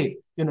delegate?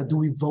 Do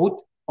we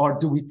vote? Or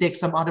do we take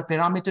some other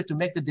parameter to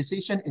make the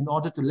decision in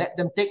order to let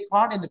them take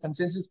part in the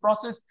consensus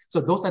process?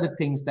 So those are the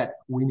things that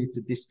we need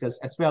to discuss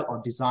as well,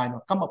 or design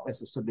or come up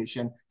with a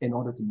solution in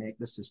order to make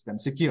the system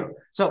secure.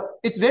 So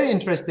it's very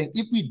interesting.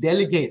 If we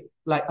delegate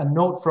like a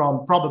node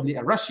from probably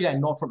Russia and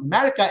node from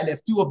America, and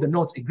if 2 of the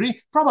nodes agree,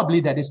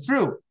 probably that is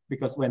true.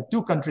 Because when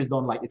 2 countries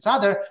don't like each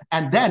other,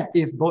 and then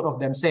if both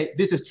of them say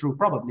this is true,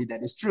 probably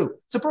that is true.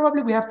 So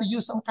probably we have to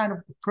use some kind of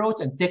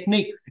approach and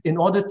technique in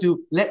order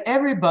to let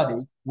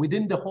everybody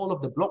within the whole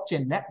of the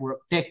blockchain network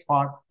take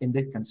part in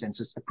the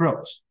consensus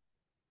approach.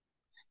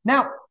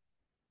 Now,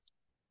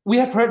 we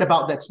have heard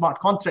about that smart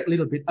contract a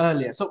little bit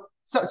earlier. So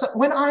So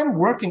when I'm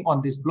working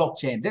on this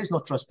blockchain, there's no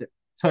trusted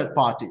third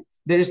party.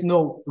 There is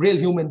no real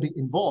human being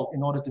involved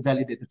in order to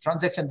validate the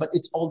transaction, but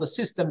it's all the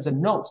systems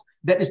and nodes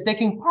that is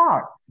taking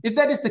part. If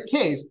that is the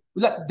case,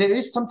 there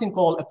is something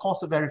called a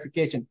cost of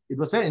verification. It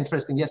was very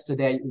interesting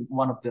yesterday in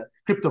one of the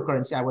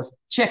cryptocurrency. I was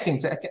checking,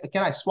 so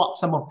can I swap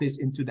some of this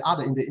into the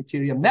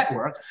Ethereum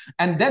network?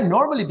 And then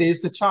normally they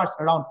used to charge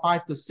around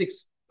 £5 to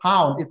 £6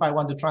 if I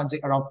want to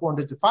transact around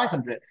 400 to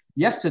 500.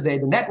 Yesterday,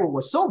 the network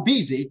was so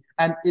busy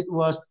and it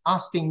was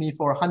asking me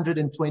for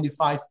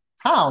 £125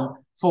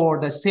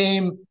 for the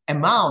same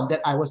amount that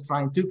I was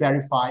trying to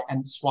verify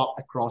and swap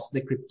across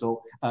the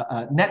crypto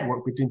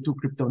network between two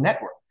crypto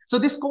networks. So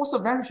this cost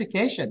of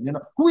verification,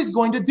 who is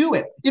going to do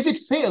it? If it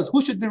fails,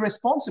 who should be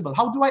responsible?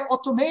 How do I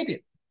automate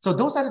it? So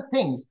those are the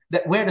things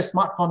that where the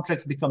smart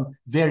contracts become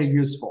very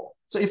useful.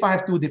 So if I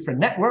have two different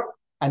networks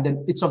and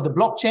then it's of the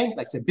blockchain,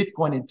 like say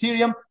Bitcoin and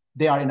Ethereum,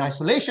 they are in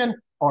isolation,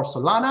 or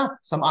Solana,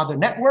 some other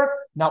network.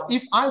 Now,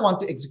 if I want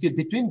to execute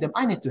between them,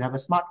 I need to have a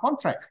smart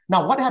contract.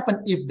 Now, what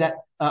happens if that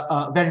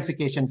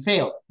verification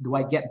failed? Do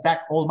I get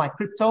back all my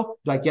crypto?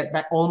 Do I get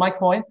back all my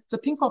coin? So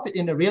think of it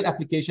in a real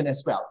application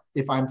as well.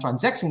 If I'm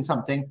transacting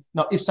something,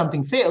 now if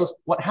something fails,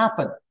 what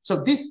happened?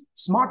 So these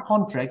smart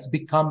contracts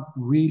become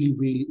really,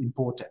 really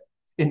important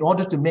in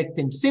order to make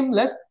things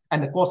seamless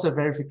and the cost of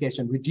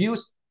verification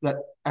reduced. That,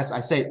 as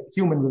I say,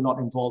 human will not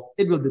involve.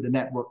 It will be the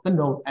network, the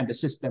node, and the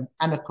system,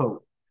 and the code.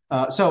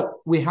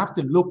 So we have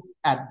to look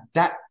at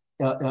that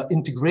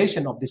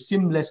integration of the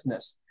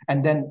seamlessness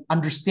and then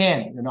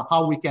understand,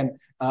 how we can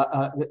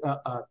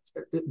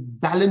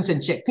balance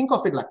and check. Think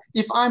of it like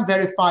if I'm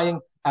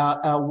verifying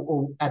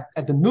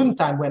at the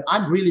noontime when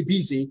I'm really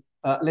busy,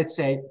 let's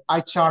say I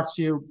charge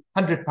you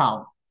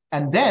 £100.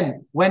 And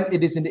then when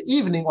it is in the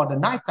evening or the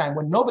nighttime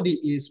when nobody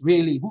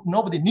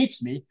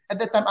needs me, at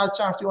that time I'll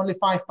charge you only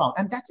 £5.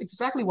 And that's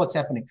exactly what's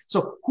happening.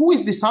 So who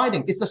is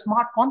deciding? It's the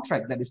smart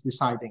contract that is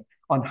deciding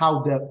on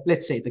how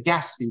let's say the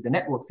gas fee, the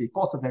network fee,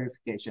 cost of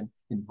verification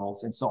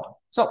involves and so on.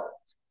 So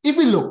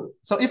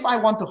if I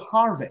want to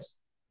harvest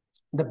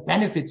the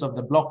benefits of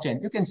the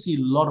blockchain, you can see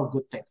a lot of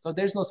good things. So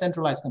there's no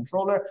centralized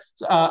controller,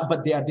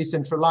 but they are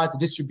decentralized,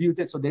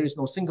 distributed. So there is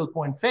no single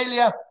point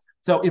failure.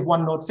 So if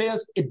one node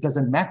fails, it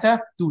doesn't matter.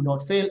 Two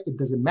nodes fail, it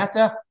doesn't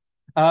matter.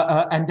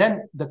 And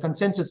then the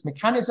consensus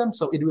mechanism.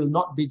 So it will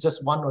not be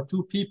just one or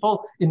two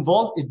people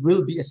involved. It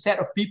will be a set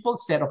of people,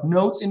 set of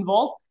nodes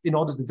involved in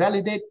order to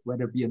validate,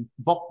 whether it be a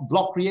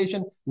block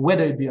creation,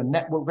 whether it be a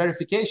network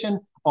verification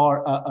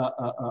or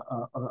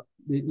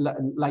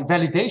like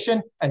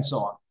validation and so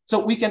on. So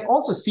we can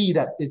also see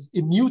that it's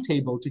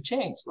immutable to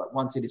change. Like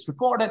once it is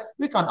recorded,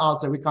 we can't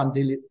alter, we can't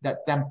delete. That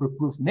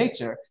tamper-proof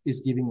nature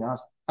is giving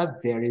us a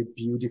very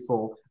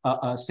beautiful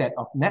set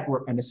of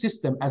network and a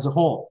system as a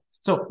whole.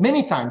 So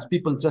many times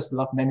people just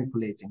love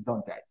manipulating,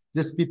 don't they?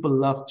 Just people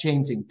love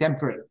changing,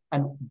 tempering,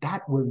 and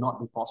that will not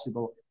be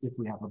possible if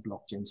we have a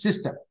blockchain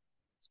system.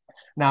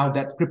 Now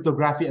that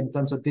cryptography in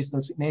terms of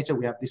digital signature,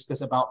 we have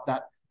discussed about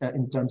that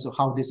in terms of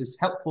how this is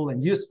helpful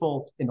and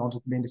useful in order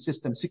to make the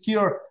system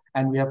secure.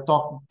 And we have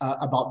talked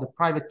about the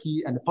private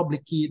key and the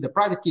public key. The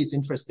private key is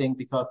interesting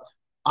because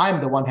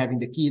I'm the one having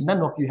the key.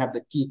 None of you have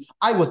the key.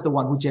 I was the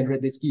one who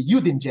generated this key.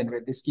 You didn't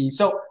generate this key.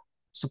 So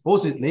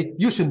supposedly,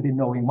 you shouldn't be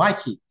knowing my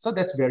key. So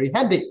that's very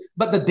handy.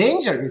 But the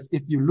danger is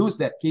if you lose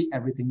that key,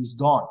 everything is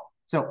gone.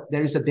 So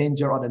there is a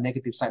danger on the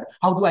negative side.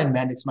 How do I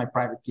manage my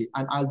private key?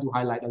 And I'll do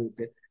highlight a little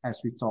bit as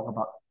we talk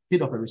about a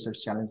bit of a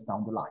research challenge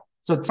down the line.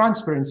 So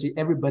transparency,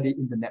 everybody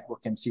in the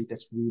network can see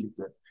that's really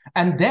good.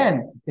 And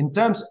then in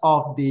terms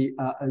of the,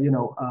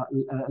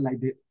 like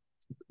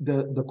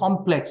the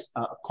complex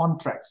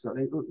contracts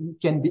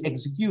can be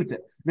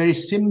executed very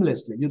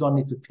seamlessly. You don't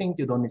need to think,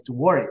 you don't need to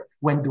worry.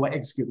 When do I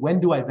execute?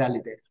 When do I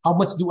validate? How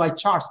much do I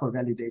charge for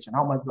validation?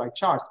 How much do I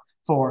charge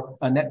for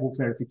network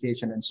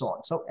verification and so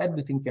on? So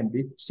everything can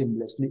be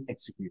seamlessly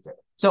executed.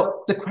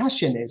 So the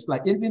question is,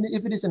 like, even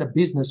if it is in a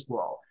business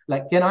world,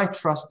 like, can I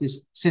trust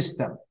this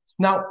system?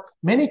 Now,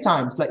 many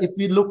times, like if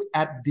we look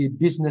at the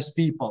business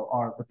people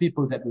or the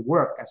people that we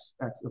work as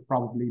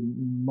probably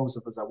most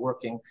of us are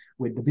working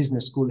with the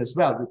business school as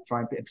well, we're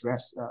trying to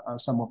address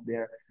some of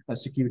their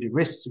security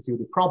risks,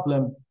 security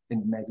problem,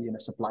 maybe in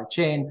a supply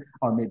chain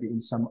or maybe in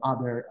some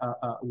other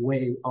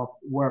way of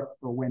work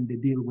or when they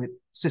deal with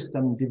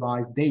system,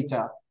 device,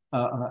 data,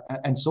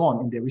 and so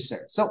on in their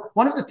research. So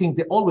one of the things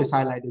they always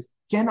highlight is,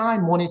 can I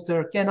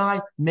monitor? Can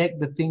I make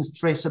the things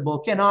traceable?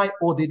 Can I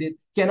audit it?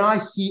 Can I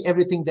see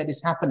everything that is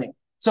happening?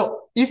 So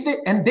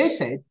they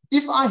said,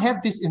 if I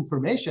have this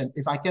information,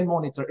 if I can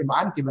monitor, if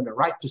I'm given the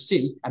right to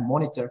see and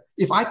monitor,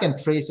 if I can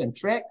trace and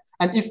track,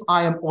 and if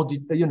I am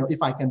audit,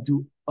 if I can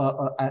do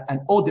an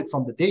audit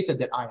from the data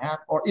that I have,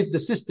 or if the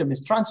system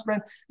is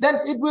transparent, then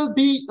it will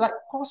be like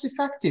cost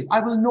effective. I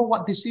will know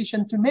what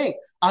decision to make.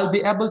 I'll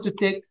be able to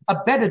take a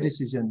better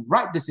decision,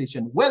 right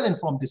decision,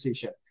 well-informed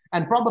decision,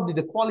 and probably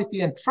the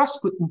quality and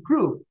trust could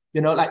improve.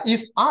 Like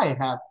if I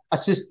have a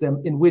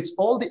system in which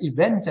all the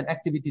events and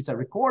activities are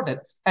recorded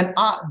and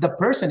the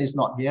person is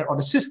not here or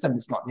the system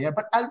is not here,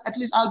 but at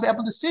least I'll be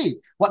able to see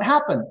what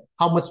happened,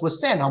 how much was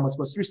sent, how much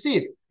was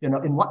received.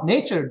 in what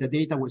nature the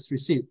data was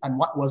received and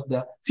what was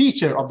the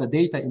feature of the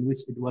data in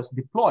which it was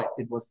deployed,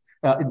 it was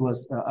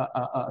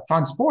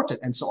transported,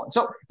 and so on.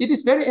 So it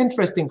is very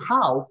interesting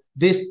how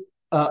this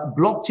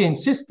blockchain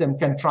system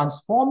can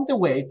transform the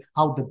way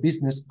how the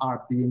business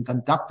are being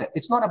conducted.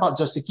 It's not about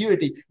just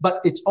security,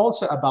 but it's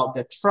also about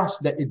the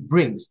trust that it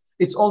brings.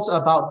 It's also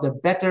about the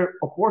better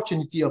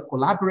opportunity of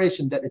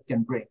collaboration that it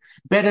can bring,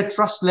 better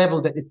trust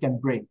level that it can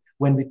bring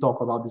when we talk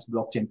about this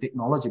blockchain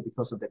technology,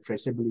 because of the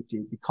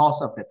traceability,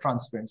 because of the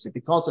transparency,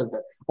 because of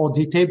the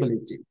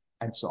auditability,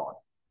 and so on.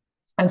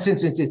 And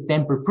since it is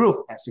tamper-proof,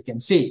 as you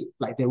can see,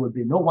 like there will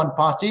be no one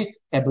party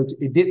able to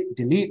edit,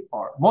 delete,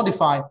 or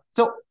modify.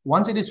 So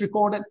once it is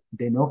recorded,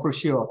 they know for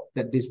sure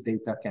that this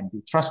data can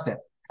be trusted.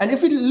 And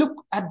if we look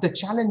at the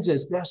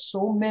challenges, there are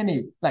so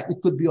many. Like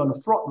it could be on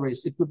a fraud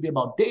risk, it could be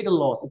about data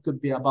loss, it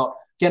could be about,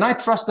 can I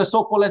trust the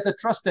so-called as the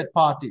trusted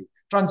party?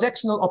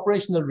 Transactional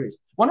operational risk.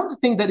 One of the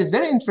things that is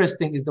very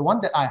interesting is the one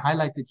that I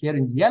highlighted here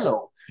in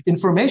yellow,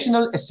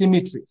 informational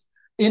asymmetries.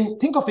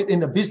 Think of it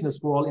in a business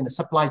world, in a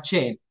supply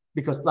chain.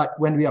 Because like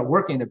when we are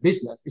working in a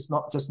business, it's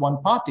not just one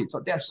party.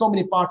 So there are so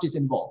many parties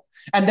involved.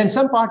 And then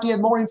some party has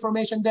more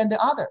information than the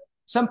other.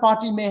 Some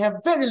party may have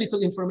very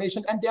little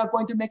information and they are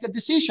going to make a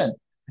decision.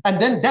 And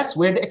then that's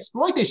where the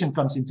exploitation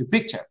comes into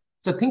picture.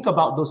 So think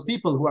about those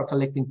people who are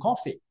collecting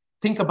coffee.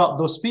 Think about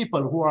those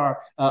people who are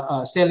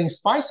selling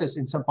spices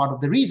in some part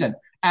of the region.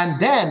 And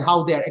then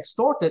how they are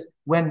extorted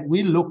when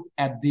we look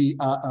at the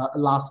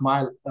last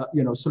mile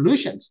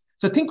solutions.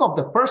 So think of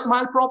the first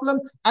mile problem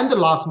and the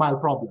last mile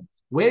problem.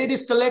 Where it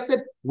is collected,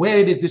 where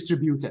it is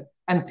distributed.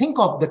 And think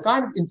of the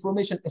kind of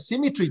information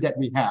asymmetry that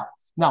we have.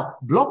 Now,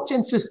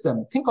 blockchain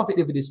system, think of it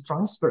if it is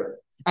transparent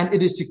and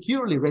it is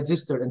securely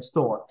registered and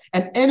stored,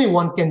 and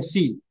anyone can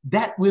see,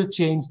 that will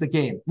change the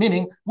game.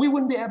 Meaning, we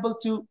wouldn't be able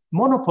to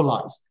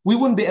monopolize. We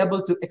wouldn't be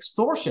able to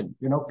extortion,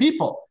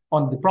 people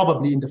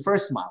probably in the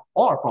first mile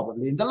or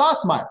probably in the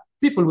last mile.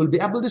 People will be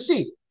able to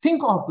see.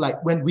 Think of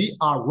like when we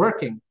are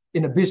working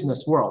in a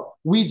business world,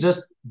 we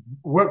just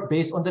work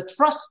based on the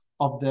trust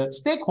of the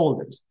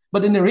stakeholders.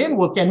 But in the real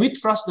world, can we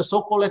trust the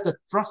so-called as the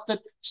trusted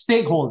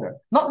stakeholder?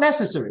 Not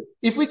necessary.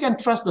 If we can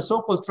trust the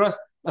so-called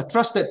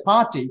trusted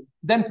party,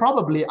 then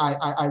probably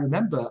I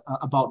remember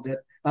about that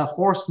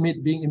horse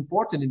meat being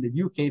imported in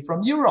the UK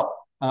from Europe.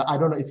 I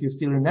don't know if you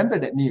still remember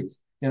that news.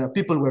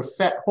 People were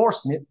fed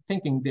horse meat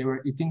thinking they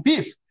were eating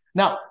beef.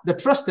 Now, the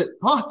trusted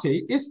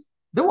party is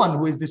the one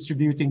who is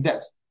distributing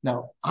this.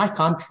 Now, I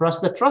can't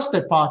trust the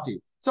trusted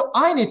party. So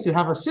I need to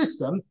have a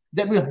system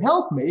that will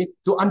help me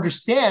to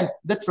understand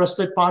the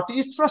trusted party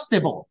is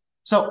trustable.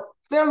 So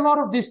there are a lot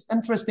of this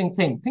interesting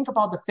things. Think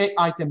about the fake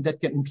item that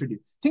can introduce.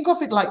 Think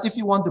of it like if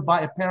you want to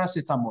buy a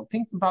paracetamol,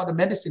 think about the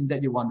medicine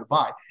that you want to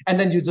buy. And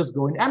then you just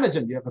go in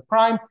Amazon, you have a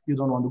Prime, you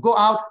don't want to go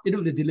out, it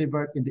will be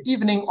delivered in the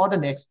evening or the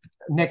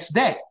next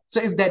day.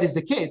 So if that is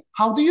the case,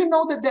 how do you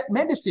know that that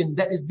medicine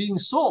that is being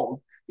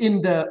sold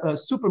in the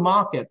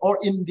supermarket or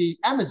in the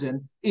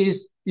Amazon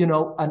is, an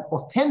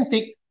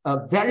authentic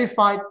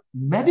verified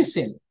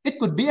medicine? It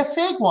could be a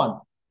fake one.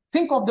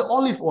 Think of the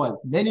olive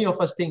oil. Many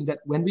of us think that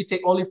when we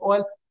take olive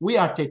oil, we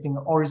are taking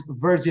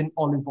virgin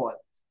olive oil.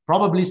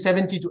 Probably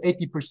 70 to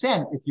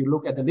 80%, if you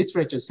look at the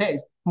literature,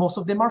 says most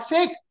of them are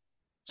fake.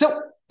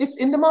 So it's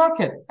in the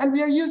market and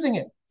we are using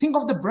it. Think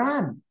of the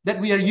brand that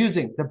we are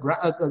using, the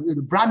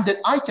branded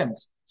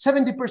items.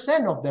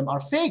 70% of them are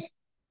fake.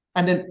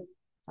 And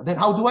then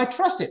how do I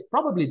trust it?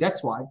 Probably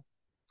that's why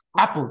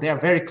Apple, they are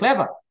very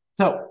clever.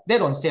 So they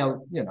don't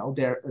sell,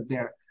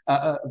 their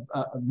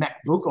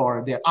MacBook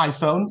or their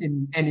iPhone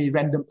in any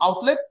random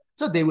outlet.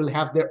 So they will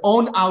have their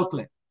own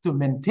outlet to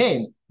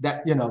maintain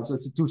that, so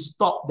to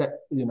stop that,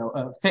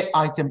 fake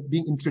item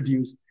being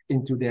introduced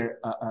into their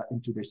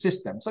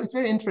system. So it's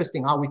very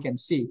interesting how we can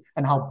see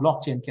and how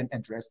blockchain can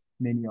address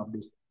many of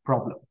these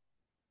problems.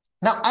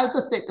 Now, I'll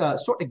just take a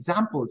short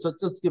example. So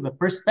just give a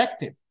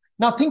perspective.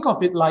 Now, think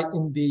of it like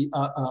in the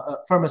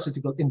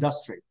pharmaceutical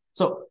industry.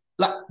 So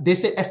like they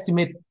say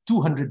estimate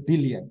 200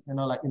 billion,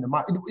 like in the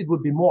market, it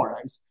would be more,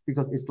 right?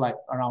 Because it's like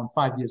around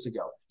 5 years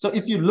ago. So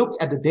if you look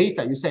at the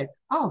data, you say,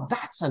 oh,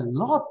 that's a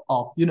lot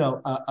of,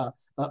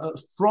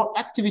 fraud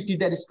activity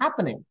that is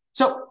happening.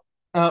 So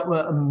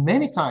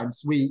many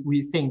times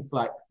we think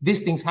like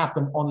these things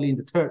happen only in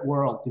the third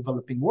world,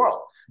 developing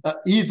world.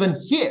 Even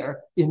here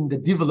in the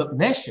developed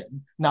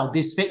nation, now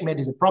this fake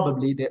medicine,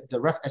 probably the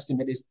rough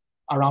estimate is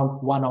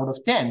around 1 out of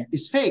 10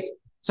 is fake.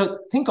 So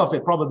think of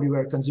it, probably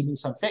we're consuming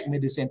some fake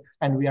medicine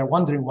and we are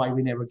wondering why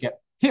we never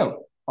get killed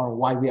or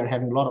why we are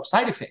having a lot of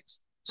side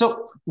effects.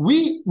 So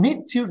we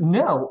need to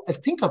know,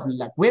 think of it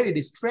like where it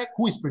is tracked,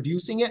 who is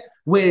producing it,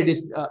 where it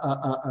is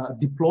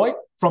deployed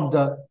from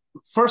the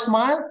first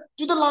mile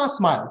to the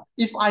last mile.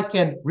 If I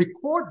can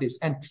record this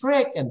and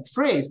track and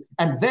trace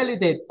and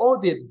validate,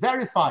 audit,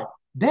 verify,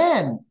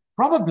 then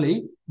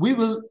probably we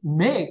will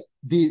make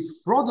the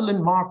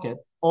fraudulent market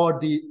or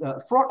the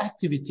fraud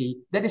activity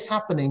that is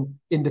happening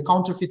in the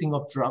counterfeiting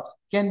of drugs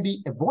can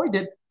be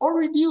avoided or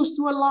reduced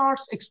to a large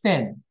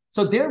extent.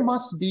 So there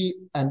must be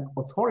an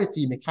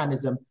authority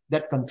mechanism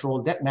that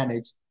control, that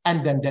manage,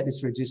 and then that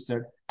is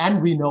registered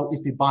And we know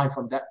if we buy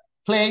from that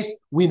place,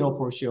 we know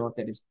for sure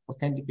that it's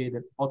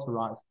authenticated,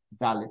 authorized,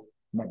 valid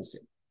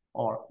medicine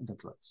or the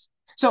drugs.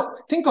 So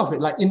think of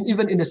it like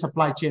even in the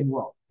supply chain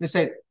world, they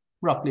say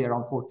roughly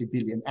around 40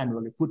 billion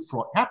annually food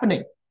fraud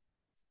happening.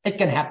 It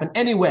can happen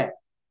anywhere.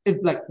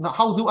 Now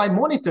how do I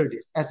monitor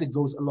this as it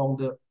goes along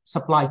the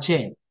supply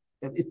chain?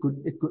 It could.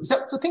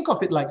 So think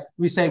of it like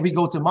we say we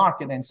go to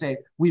market and say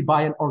we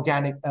buy an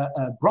organic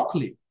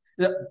broccoli.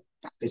 That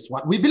is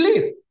what we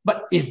believe. But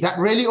is that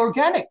really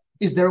organic?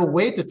 Is there a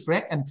way to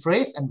track and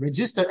trace and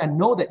register and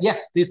know that, yes,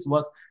 this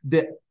was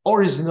the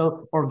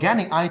original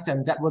organic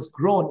item that was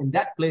grown in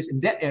that place,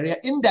 in that area,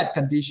 in that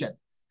condition?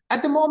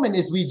 At the moment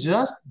is we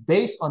just,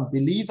 based on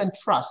belief and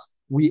trust,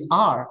 we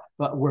are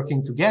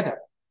working together.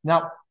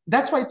 Now,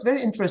 that's why it's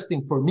very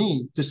interesting for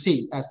me to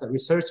see as a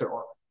researcher,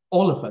 or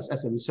all of us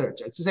as a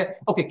researcher, to say,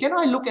 okay, can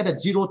I look at a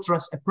zero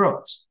trust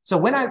approach? So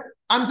when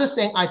I'm just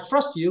saying I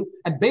trust you,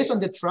 and based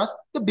on the trust,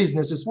 the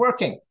business is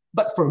working.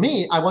 But for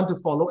me, I want to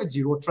follow a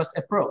zero trust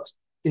approach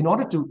in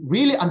order to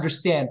really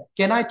understand,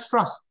 can I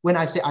trust when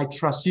I say I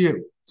trust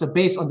you? So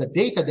based on the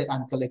data that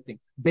I'm collecting,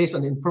 based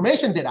on the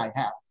information that I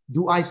have,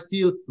 do I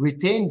still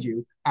retain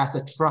you as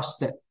a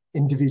trusted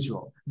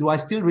individual? Do I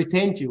still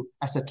retain you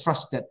as a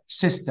trusted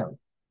system?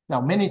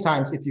 Now, many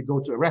times if you go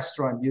to a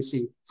restaurant, you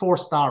see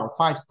 4-star or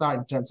 5-star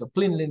in terms of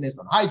cleanliness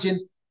and hygiene.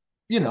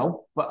 You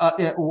know,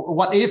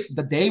 what if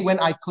the day when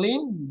I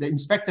clean, the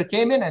inspector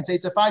came in and said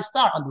it's a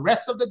 5-star, and the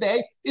rest of the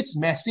day, it's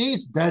messy,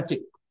 it's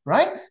dirty,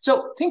 right?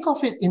 So think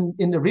of it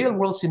in the real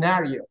world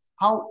scenario,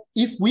 how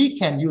if we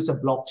can use a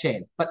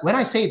blockchain. But when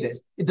I say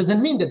this, it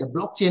doesn't mean that the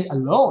blockchain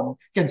alone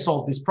can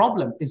solve this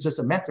problem. It's just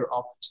a matter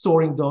of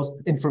storing those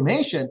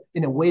information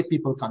in a way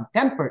people can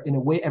tamper, in a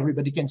way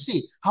everybody can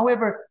see.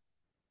 However,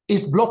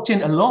 is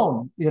blockchain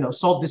alone,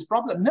 solve this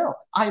problem? No,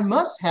 I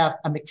must have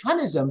a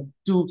mechanism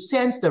to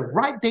sense the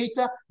right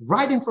data,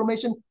 right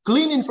information,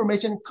 clean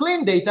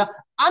data,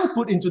 and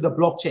put into the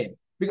blockchain.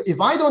 Because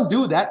if I don't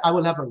do that, I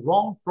will have a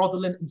wrong,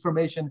 fraudulent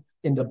information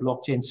in the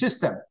blockchain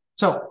system.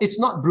 So it's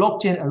not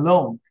blockchain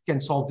alone can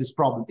solve this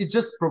problem. It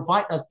just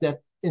provides us that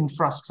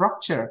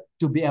infrastructure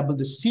to be able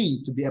to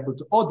see, to be able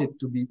to audit,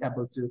 to be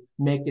able to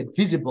make it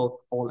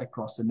visible all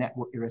across the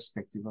network,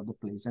 irrespective of the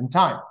place and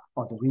time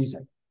or the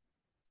reason.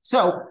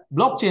 So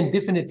blockchain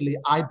definitely,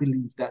 I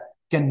believe, that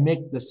can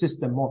make the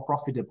system more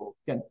profitable,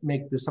 can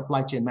make the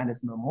supply chain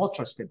management more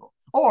trustable,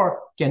 or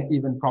can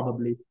even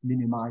probably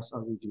minimize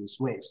or reduce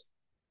waste.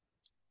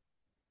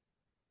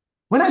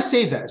 When I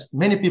say this,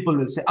 many people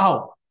will say,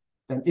 oh,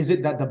 then is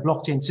it that the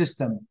blockchain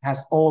system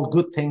has all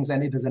good things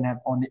and it doesn't have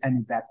only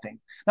any bad things?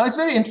 Now, it's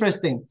very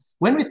interesting.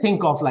 When we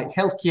think of like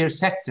healthcare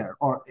sector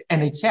or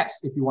NHS,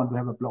 if you want to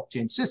have a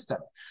blockchain system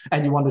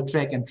and you want to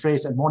track and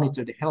trace and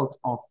monitor the health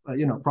of,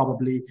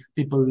 probably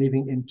people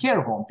living in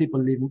care home,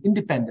 people living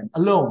independent,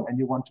 alone, and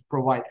you want to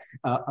provide,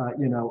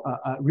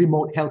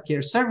 remote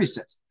healthcare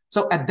services.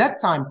 So at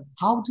that time,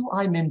 how do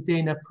I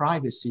maintain a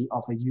privacy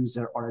of a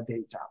user or a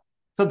data?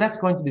 So that's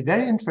going to be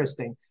very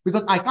interesting,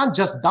 because I can't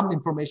just dump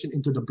information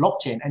into the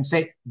blockchain and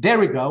say, there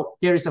we go,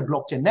 here is a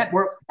blockchain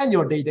network and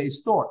your data is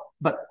stored.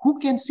 But who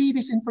can see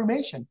this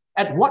information?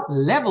 At what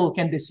level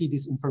can they see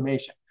this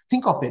information?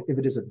 Think of it, if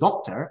it is a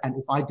doctor, and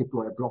if I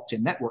deploy a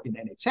blockchain network in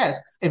NHS,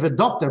 if a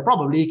doctor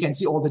probably can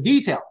see all the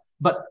detail,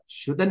 but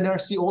should the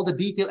nurse see all the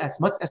detail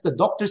as much as the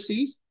doctor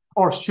sees?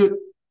 Or should,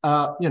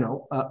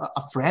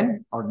 a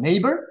friend or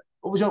neighbor?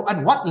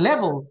 At what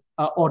level,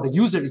 or the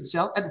user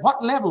itself, at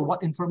what level,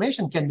 what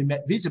information can be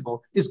made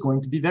visible is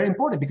going to be very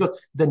important, because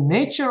the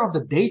nature of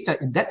the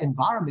data in that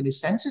environment is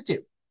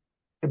sensitive.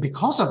 And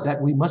because of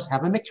that, we must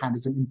have a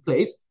mechanism in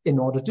place in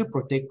order to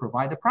protect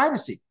provider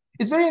privacy.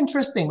 It's very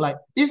interesting. Like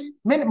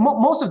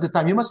most of the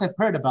time, you must have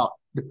heard about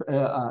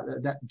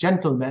that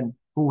gentleman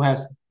who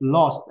has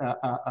lost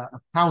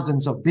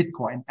thousands of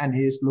Bitcoin, and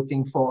he is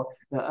looking for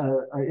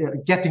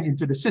getting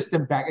into the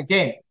system back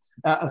again.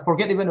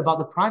 Forget even about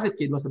the private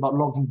key. It was about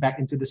logging back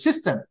into the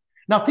system.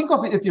 Now think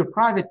of it, if your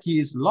private key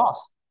is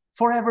lost,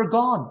 forever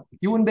gone,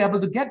 you wouldn't be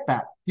able to get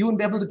back. You wouldn't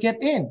be able to get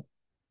in.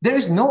 There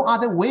is no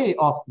other way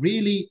of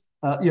really,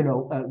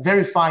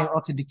 verifying,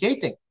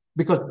 authenticating,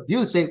 because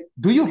you'll say,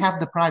 do you have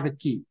the private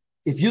key?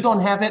 If you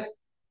don't have it,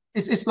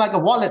 it's like a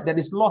wallet that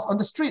is lost on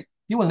the street.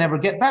 You will never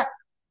get back.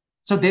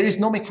 So there is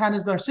no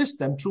mechanism or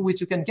system through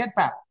which you can get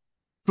back,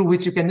 through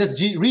which you can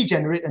just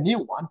regenerate a new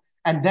one,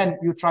 and then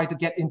you try to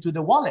get into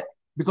the wallet,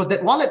 because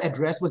that wallet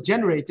address was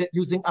generated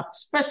using a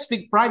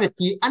specific private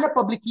key and a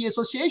public key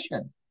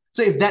association.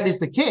 So if that is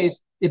the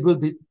case, it will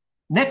be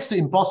next to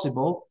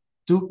impossible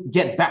to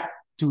get back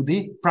to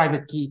the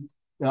private key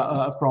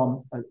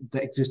from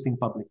the existing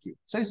public key.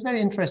 So it's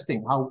very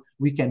interesting how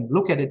we can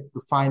look at it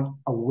to find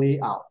a way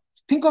out.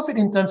 Think of it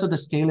in terms of the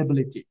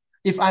scalability.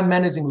 If I'm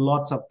managing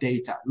lots of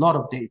data,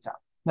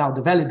 now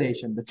the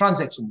validation, the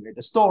transaction rate,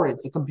 the storage,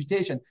 the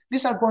computation,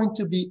 these are going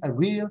to be a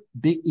real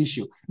big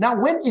issue. Now,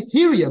 when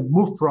Ethereum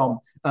moved from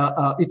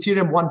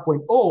Ethereum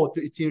 1.0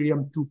 to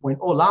Ethereum 2.0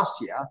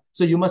 last year,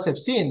 so you must have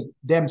seen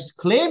them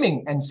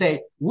claiming and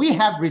say, we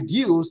have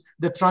reduced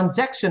the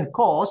transaction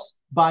cost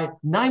by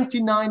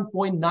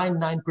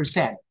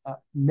 99.99%.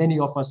 Many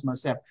of us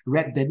must have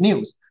read that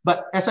news.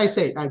 But as I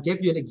say, I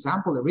gave you an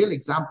example, a real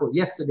example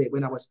yesterday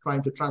when I was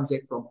trying to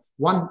transact from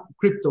one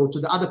crypto to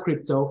the other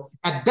crypto.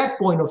 At that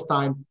point of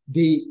time,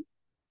 the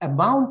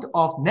amount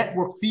of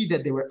network fee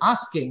that they were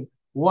asking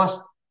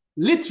was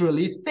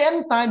literally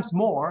 10 times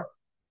more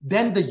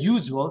than the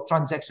usual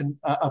transaction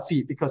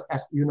fee, because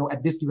as you know,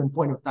 at this given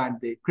point of time,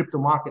 the crypto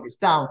market is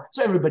down.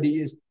 So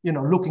everybody is,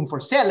 looking for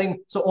selling.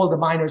 So all the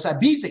miners are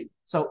busy.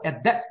 So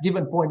at that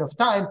given point of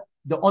time,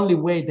 the only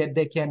way that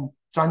they can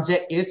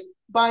transact is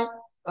by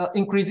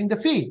increasing the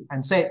fee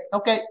and say,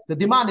 okay, the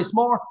demand is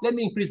more, let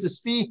me increase this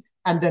fee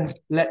and then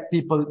let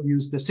people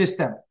use the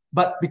system.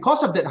 But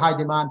because of that high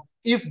demand,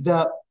 if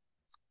the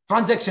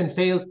transaction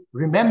fails,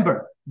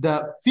 remember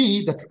the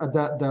fee,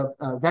 the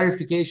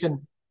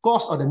verification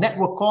cost or the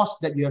network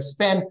cost that you have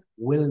spent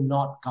will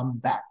not come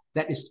back.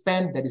 That is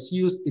spent, that is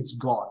used, it's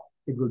gone.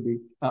 It will be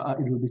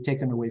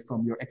taken away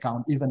from your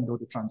account, even though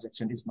the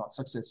transaction is not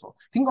successful.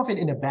 Think of it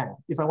in a bank.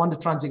 If I want to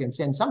transact and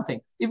send something,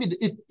 if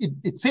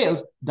it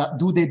fails,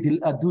 do they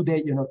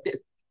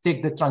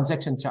take the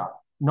transaction charge?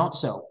 Not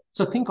so.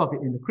 So think of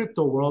it in the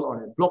crypto world or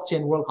the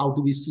blockchain world. How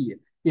do we see it?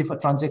 If a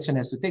transaction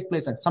has to take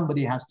place and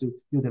somebody has to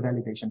do the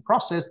validation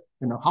process,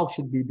 how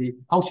should be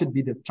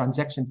the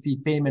transaction fee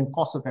payment,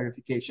 cost of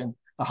verification?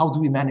 How do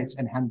we manage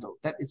and handle?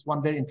 That is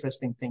one very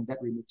interesting thing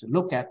that we need to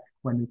look at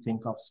when we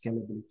think of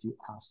scalability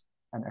as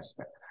an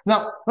aspect.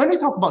 Now, when we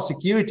talk about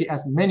security,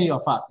 as many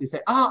of us, you say,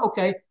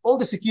 okay, all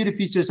the security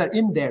features are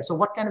in there. So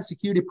what kind of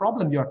security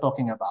problem you are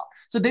talking about?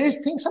 So there is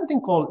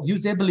something called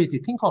usability.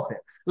 Think of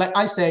it. Like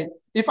I say,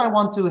 if I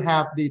want to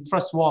have the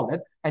Trust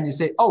Wallet and you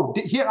say,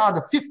 here are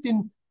the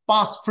 15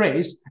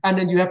 passphrase, and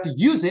then you have to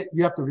use it,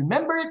 you have to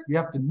remember it, you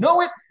have to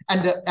know it,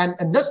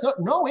 and does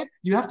not know it,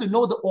 you have to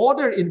know the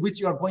order in which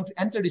you are going to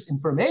enter this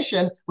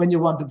information when you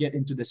want to get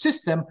into the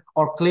system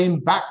or claim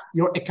back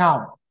your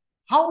account.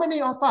 How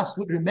many of us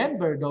would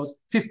remember those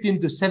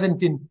 15 to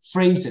 17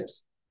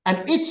 phrases?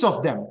 And each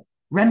of them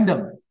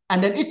random,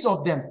 and then each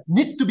of them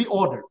need to be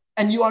ordered,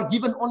 and you are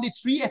given only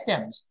 3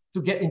 attempts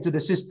to get into the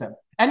system.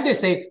 And they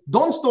say,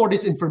 don't store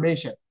this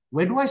information.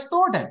 Where do I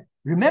store them?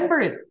 Remember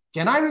it.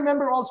 Can I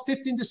remember all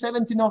 15 to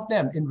 17 of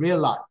them in real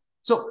life?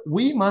 So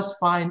we must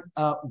find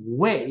a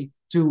way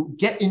to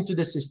get into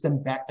the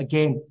system back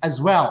again as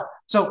well.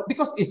 So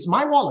because it's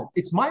my wallet,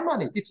 it's my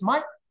money, it's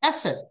my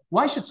asset.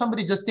 Why should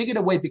somebody just take it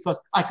away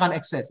because I can't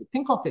access it?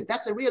 Think of it.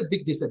 That's a real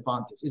big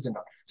disadvantage, isn't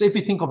it? So if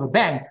you think of a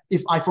bank,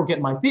 if I forget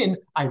my PIN,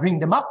 I ring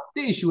them up,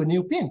 they issue a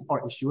new PIN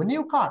or issue a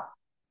new card.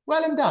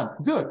 Well and done.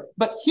 Good.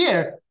 But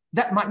here,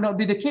 that might not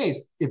be the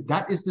case. If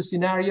that is the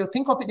scenario,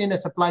 think of it in a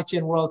supply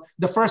chain world,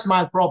 the first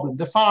mile problem,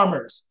 the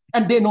farmers,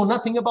 and they know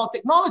nothing about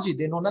technology.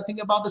 They know nothing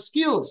about the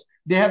skills.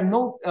 They have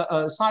no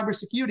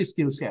cybersecurity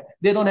skills here.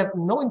 They don't have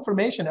no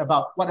information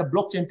about what a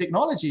blockchain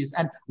technology is.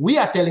 And we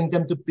are telling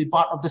them to be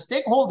part of the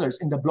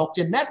stakeholders in the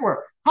blockchain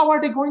network. How are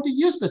they going to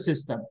use the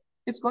system?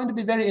 It's going to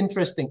be very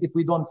interesting if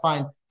we don't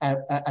find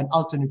an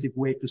alternative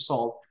way to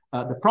solve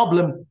the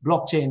problem.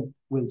 Blockchain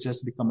will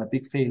just become a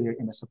big failure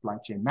in a supply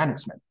chain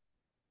management.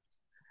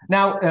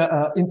 Now,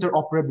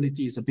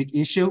 interoperability is a big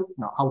issue.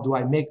 Now, how do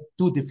I make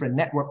 2 different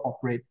networks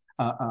operate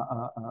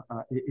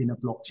in a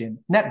blockchain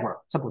network?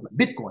 Suppose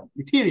like Bitcoin,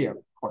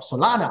 Ethereum, or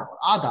Solana, or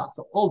ADA.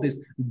 So all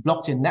this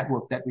blockchain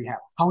network that we have,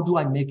 how do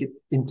I make it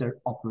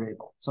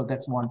interoperable? So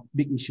that's one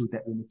big issue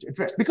that we need to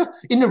address. Because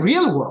in the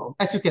real world,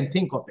 as you can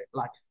think of it,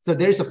 so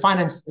there is a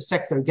finance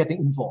sector getting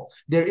involved.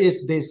 There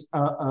is this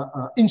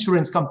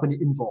insurance company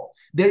involved.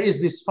 There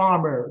is this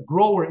farmer,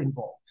 grower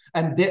involved.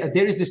 And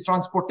there is this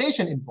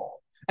transportation involved.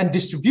 And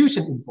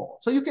distribution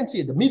involved. So you can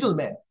see the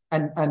middleman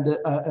and the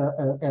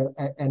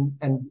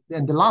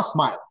last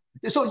mile.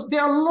 So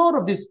there are a lot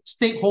of these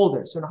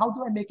stakeholders. So how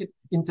do I make it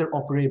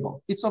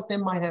interoperable? Each of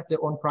them might have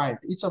their own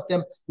priority. Each of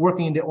them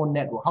working in their own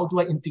network. How do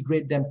I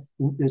integrate them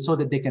so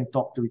that they can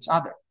talk to each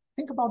other?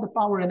 Think about the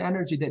power and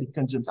energy that it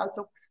consumes. I'll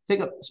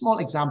take a small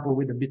example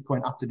with the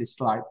Bitcoin up to this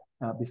slide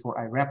before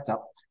I wrapped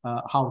up.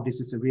 How this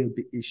is a real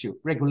big issue.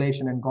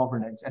 Regulation and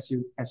governance, as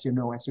you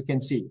can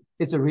see,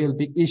 it's a real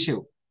big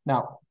issue.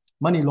 Now,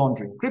 money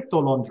laundering, crypto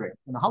laundering.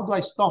 How do I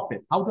stop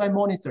it? How do I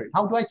monitor it?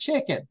 How do I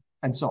check it?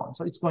 And so on.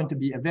 So it's going to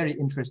be a very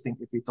interesting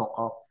if we talk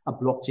of a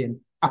blockchain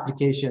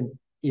application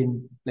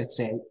in, let's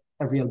say,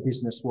 a real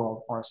business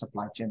world or a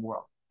supply chain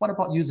world. What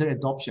about user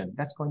adoption?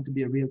 That's going to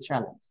be a real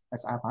challenge,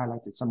 as I've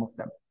highlighted some of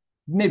them.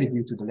 Maybe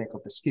due to the lack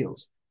of the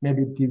skills,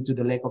 maybe due to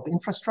the lack of the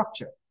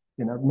infrastructure,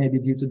 maybe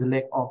due to the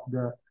lack of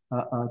the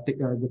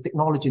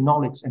technology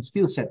knowledge and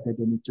skill set that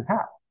they need to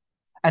have.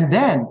 And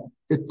then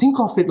think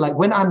of it like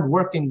when I'm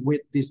working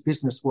with this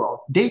business world,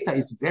 data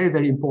is very,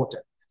 very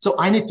important. So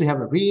I need to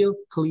have a real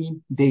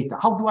clean data.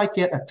 How do I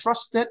get a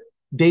trusted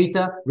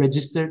data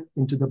registered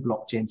into the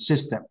blockchain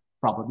system?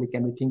 Probably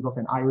can we think of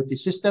an IoT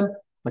system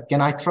But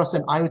can I trust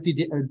an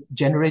IoT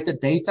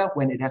generated data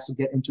when it has to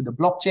get into the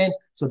blockchain?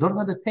 So those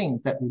are the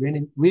things that we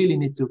really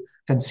need to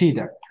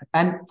consider.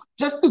 And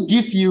just to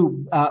give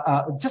you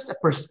just a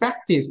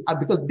perspective,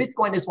 because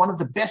Bitcoin is one of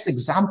the best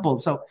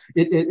examples, so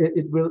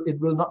it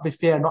will not be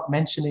fair not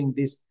mentioning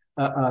this,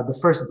 the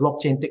first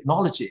blockchain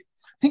technology.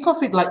 Think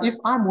of it like if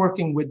I'm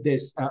working with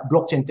this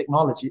blockchain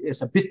technology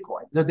as a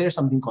Bitcoin, there's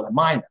something called a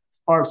miner,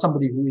 or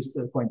somebody who is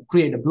going to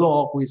create a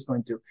block, who is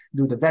going to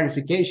do the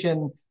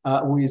verification,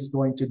 who is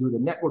going to do the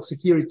network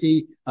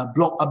security,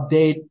 block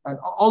update, and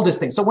all these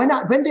things. So when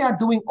they are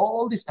doing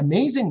all this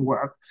amazing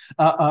work,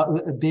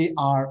 they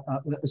are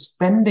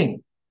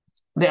spending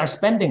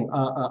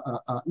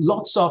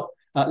lots of,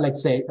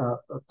 let's say,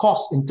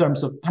 costs in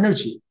terms of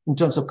energy, in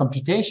terms of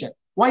computation.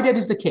 Why that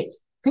is the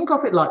case? Think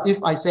of it like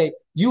if I say,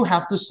 you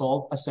have to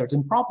solve a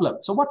certain problem.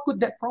 So what could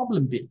that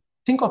problem be?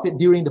 Think of it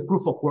during the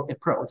proof of work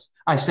approach.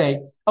 I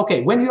say,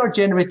 okay, when you are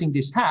generating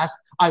this hash,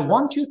 I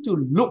want you to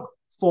look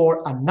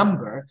for a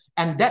number,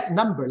 and that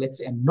number, let's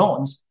say a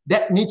nonce,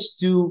 that needs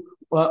to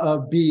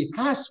be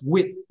hashed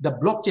with the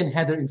blockchain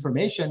header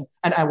information,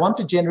 and I want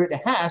to generate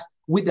a hash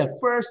with the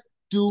first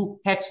 2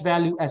 hex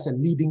value as a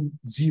leading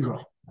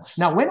 0.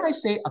 Now, when I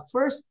say a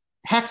first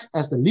hex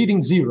as a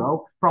leading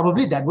 0,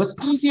 probably that was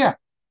easier.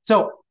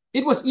 So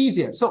it was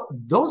easier. So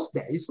those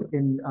days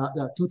in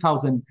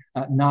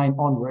 2009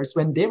 onwards,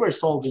 when they were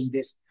solving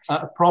this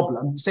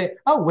problem, say,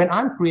 oh, when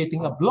I'm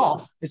creating a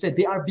block, they said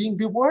they are being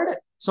rewarded.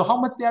 So how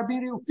much they are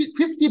being rewarded?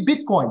 50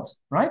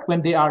 Bitcoins, right?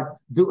 When they are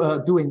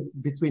doing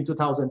between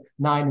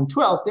 2009 and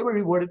 12, they were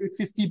rewarded with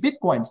 50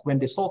 Bitcoins when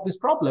they solved this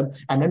problem.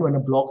 And then when a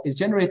block is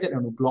generated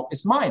and a block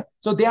is mined.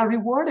 So they are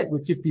rewarded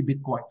with 50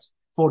 Bitcoins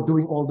for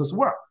doing all this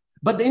work.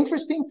 But the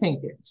interesting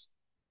thing is,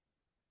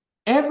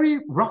 every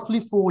roughly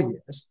 4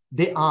 years,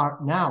 they are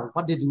now,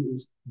 what they do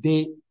is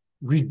they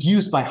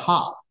reduce by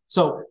half.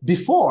 So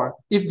before,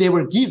 if they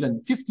were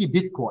given 50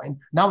 Bitcoin,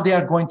 now they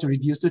are going to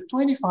reduce to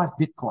 25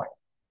 Bitcoin.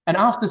 And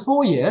after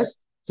 4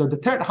 years, so the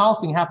third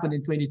halving happened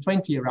in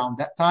 2020 around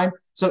that time.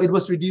 So it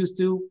was reduced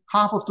to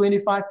half of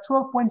 25,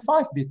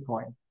 12.5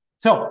 Bitcoin.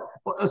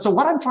 So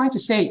what I'm trying to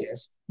say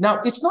is, now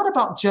it's not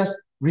about just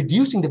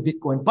reducing the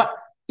Bitcoin, but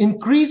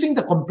increasing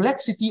the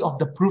complexity of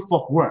the proof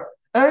of work.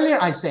 Earlier,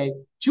 I say,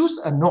 choose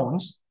a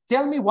nonce,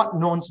 tell me what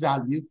nonce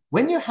value.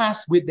 When you hash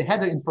with the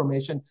header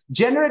information,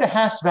 generate a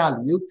hash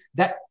value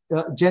that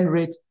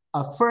generates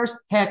a first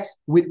hex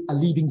with a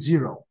leading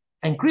 0.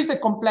 Increase the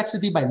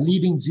complexity by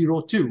leading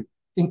 0.2.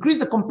 Increase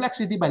the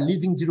complexity by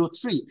leading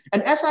 0.3.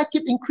 And as I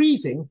keep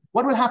increasing,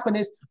 what will happen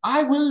is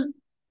I will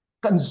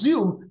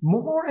consume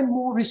more and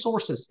more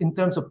resources in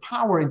terms of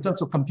power, in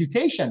terms of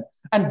computation.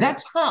 And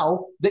that's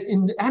how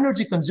the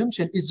energy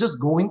consumption is just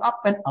going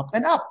up and up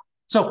and up.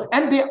 So,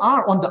 and they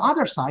are on the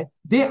other side,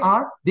 they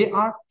are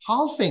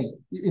halving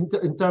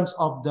in terms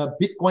of the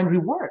Bitcoin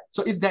reward.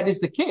 So if that is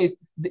the case,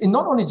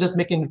 not only just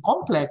making it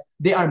complex,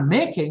 they are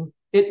making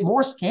it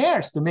more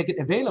scarce to make it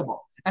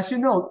available. As you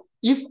know,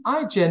 if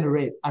I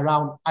generate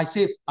around, I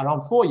say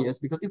around 4 years,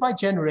 because if I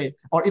generate,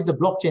 or if the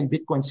blockchain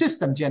Bitcoin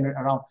system generate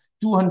around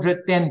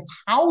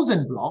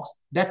 210,000 blocks,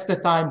 that's the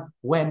time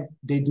when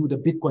they do the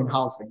Bitcoin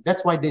halving.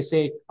 That's why they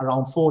say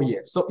around 4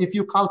 years. So if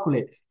you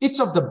calculate, each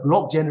of the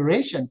block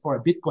generation for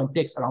a Bitcoin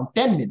takes around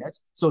 10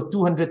 minutes. So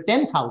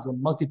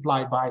 210,000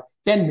 multiplied by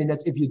 10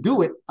 minutes, if you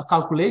do it, a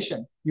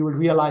calculation, you will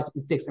realize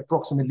it takes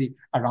approximately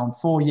around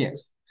 4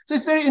 years. So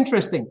it's very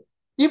interesting.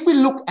 If we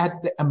look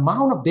at the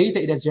amount of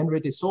data it has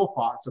generated so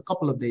far, so a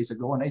couple of days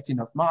ago on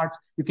 18th of March,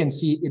 you can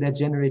see it has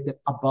generated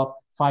above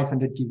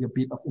 500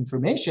 gigabit of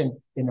information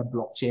in a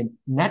blockchain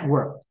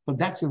network. So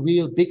that's a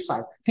real big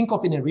size. Think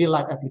of it in a real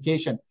life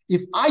application.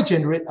 If I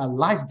generate a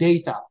live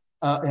data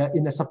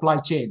in a supply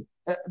chain,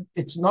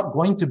 it's not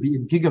going to be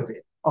in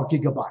gigabit or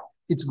gigabyte.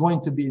 It's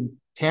going to be in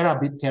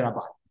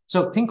terabyte.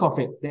 So think of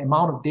it, the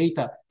amount of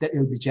data that it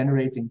will be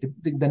generating,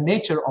 the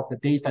nature of the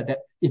data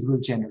that it will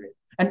generate.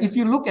 And if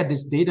you look at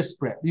this data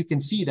spread, you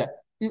can see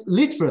that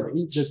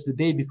literally just the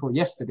day before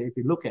yesterday, if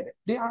you look at it,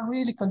 they are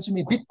really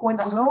consuming Bitcoin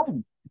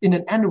alone in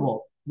an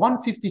annual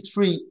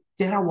 153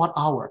 terawatt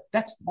hour.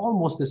 That's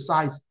almost the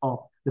size of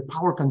the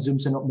power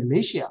consumption of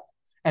Malaysia.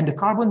 And the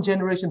carbon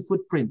generation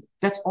footprint,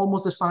 that's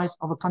almost the size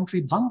of a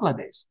country,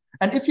 Bangladesh.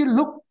 And if you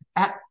look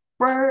at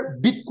per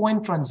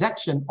Bitcoin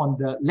transaction on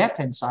the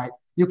left-hand side,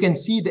 you can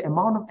see the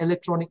amount of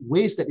electronic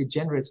waste that it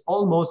generates,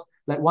 almost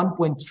like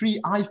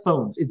 1.3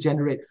 iPhones it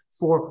generates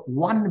for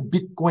one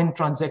Bitcoin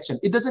transaction.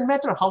 It doesn't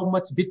matter how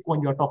much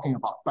Bitcoin you're talking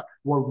about, but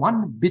for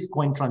one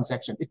Bitcoin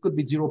transaction, it could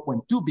be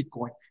 0.2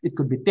 Bitcoin, it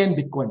could be 10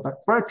 Bitcoin,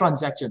 but per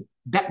transaction,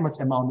 that much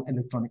amount of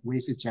electronic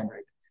waste is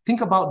generated.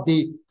 Think about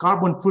the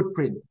carbon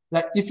footprint.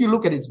 Like if you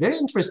look at it, it's very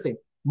interesting.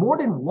 More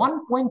than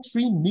 1.3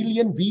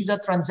 million Visa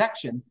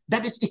transaction,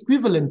 that is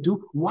equivalent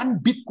to one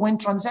Bitcoin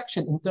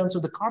transaction in terms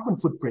of the carbon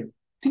footprint.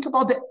 Think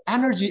about the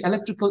energy,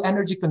 electrical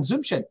energy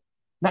consumption.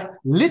 Now,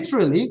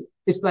 literally,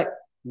 it's like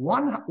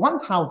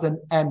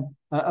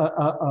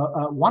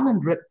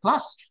 1,100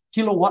 plus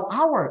kilowatt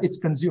hour it's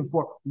consumed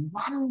for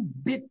one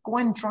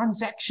Bitcoin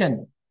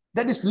transaction.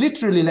 That is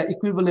literally like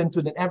equivalent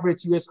to the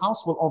average US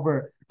household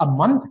over a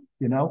month,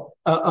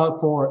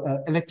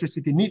 for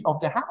electricity need of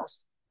the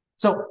house.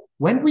 So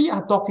when we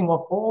are talking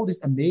of all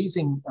this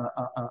amazing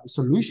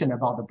solution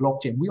about the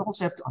blockchain, we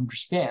also have to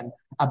understand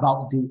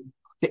about the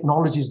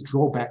technology's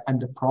drawback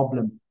and the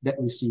problem that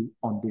we see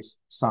on this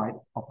side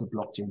of the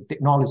blockchain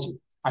technology.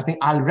 I think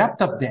I'll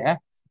wrap up there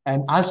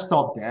and I'll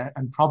stop there,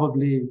 and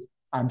probably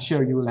I'm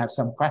sure you will have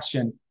some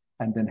question,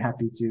 and then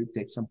happy to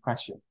take some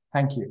question.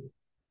 Thank you.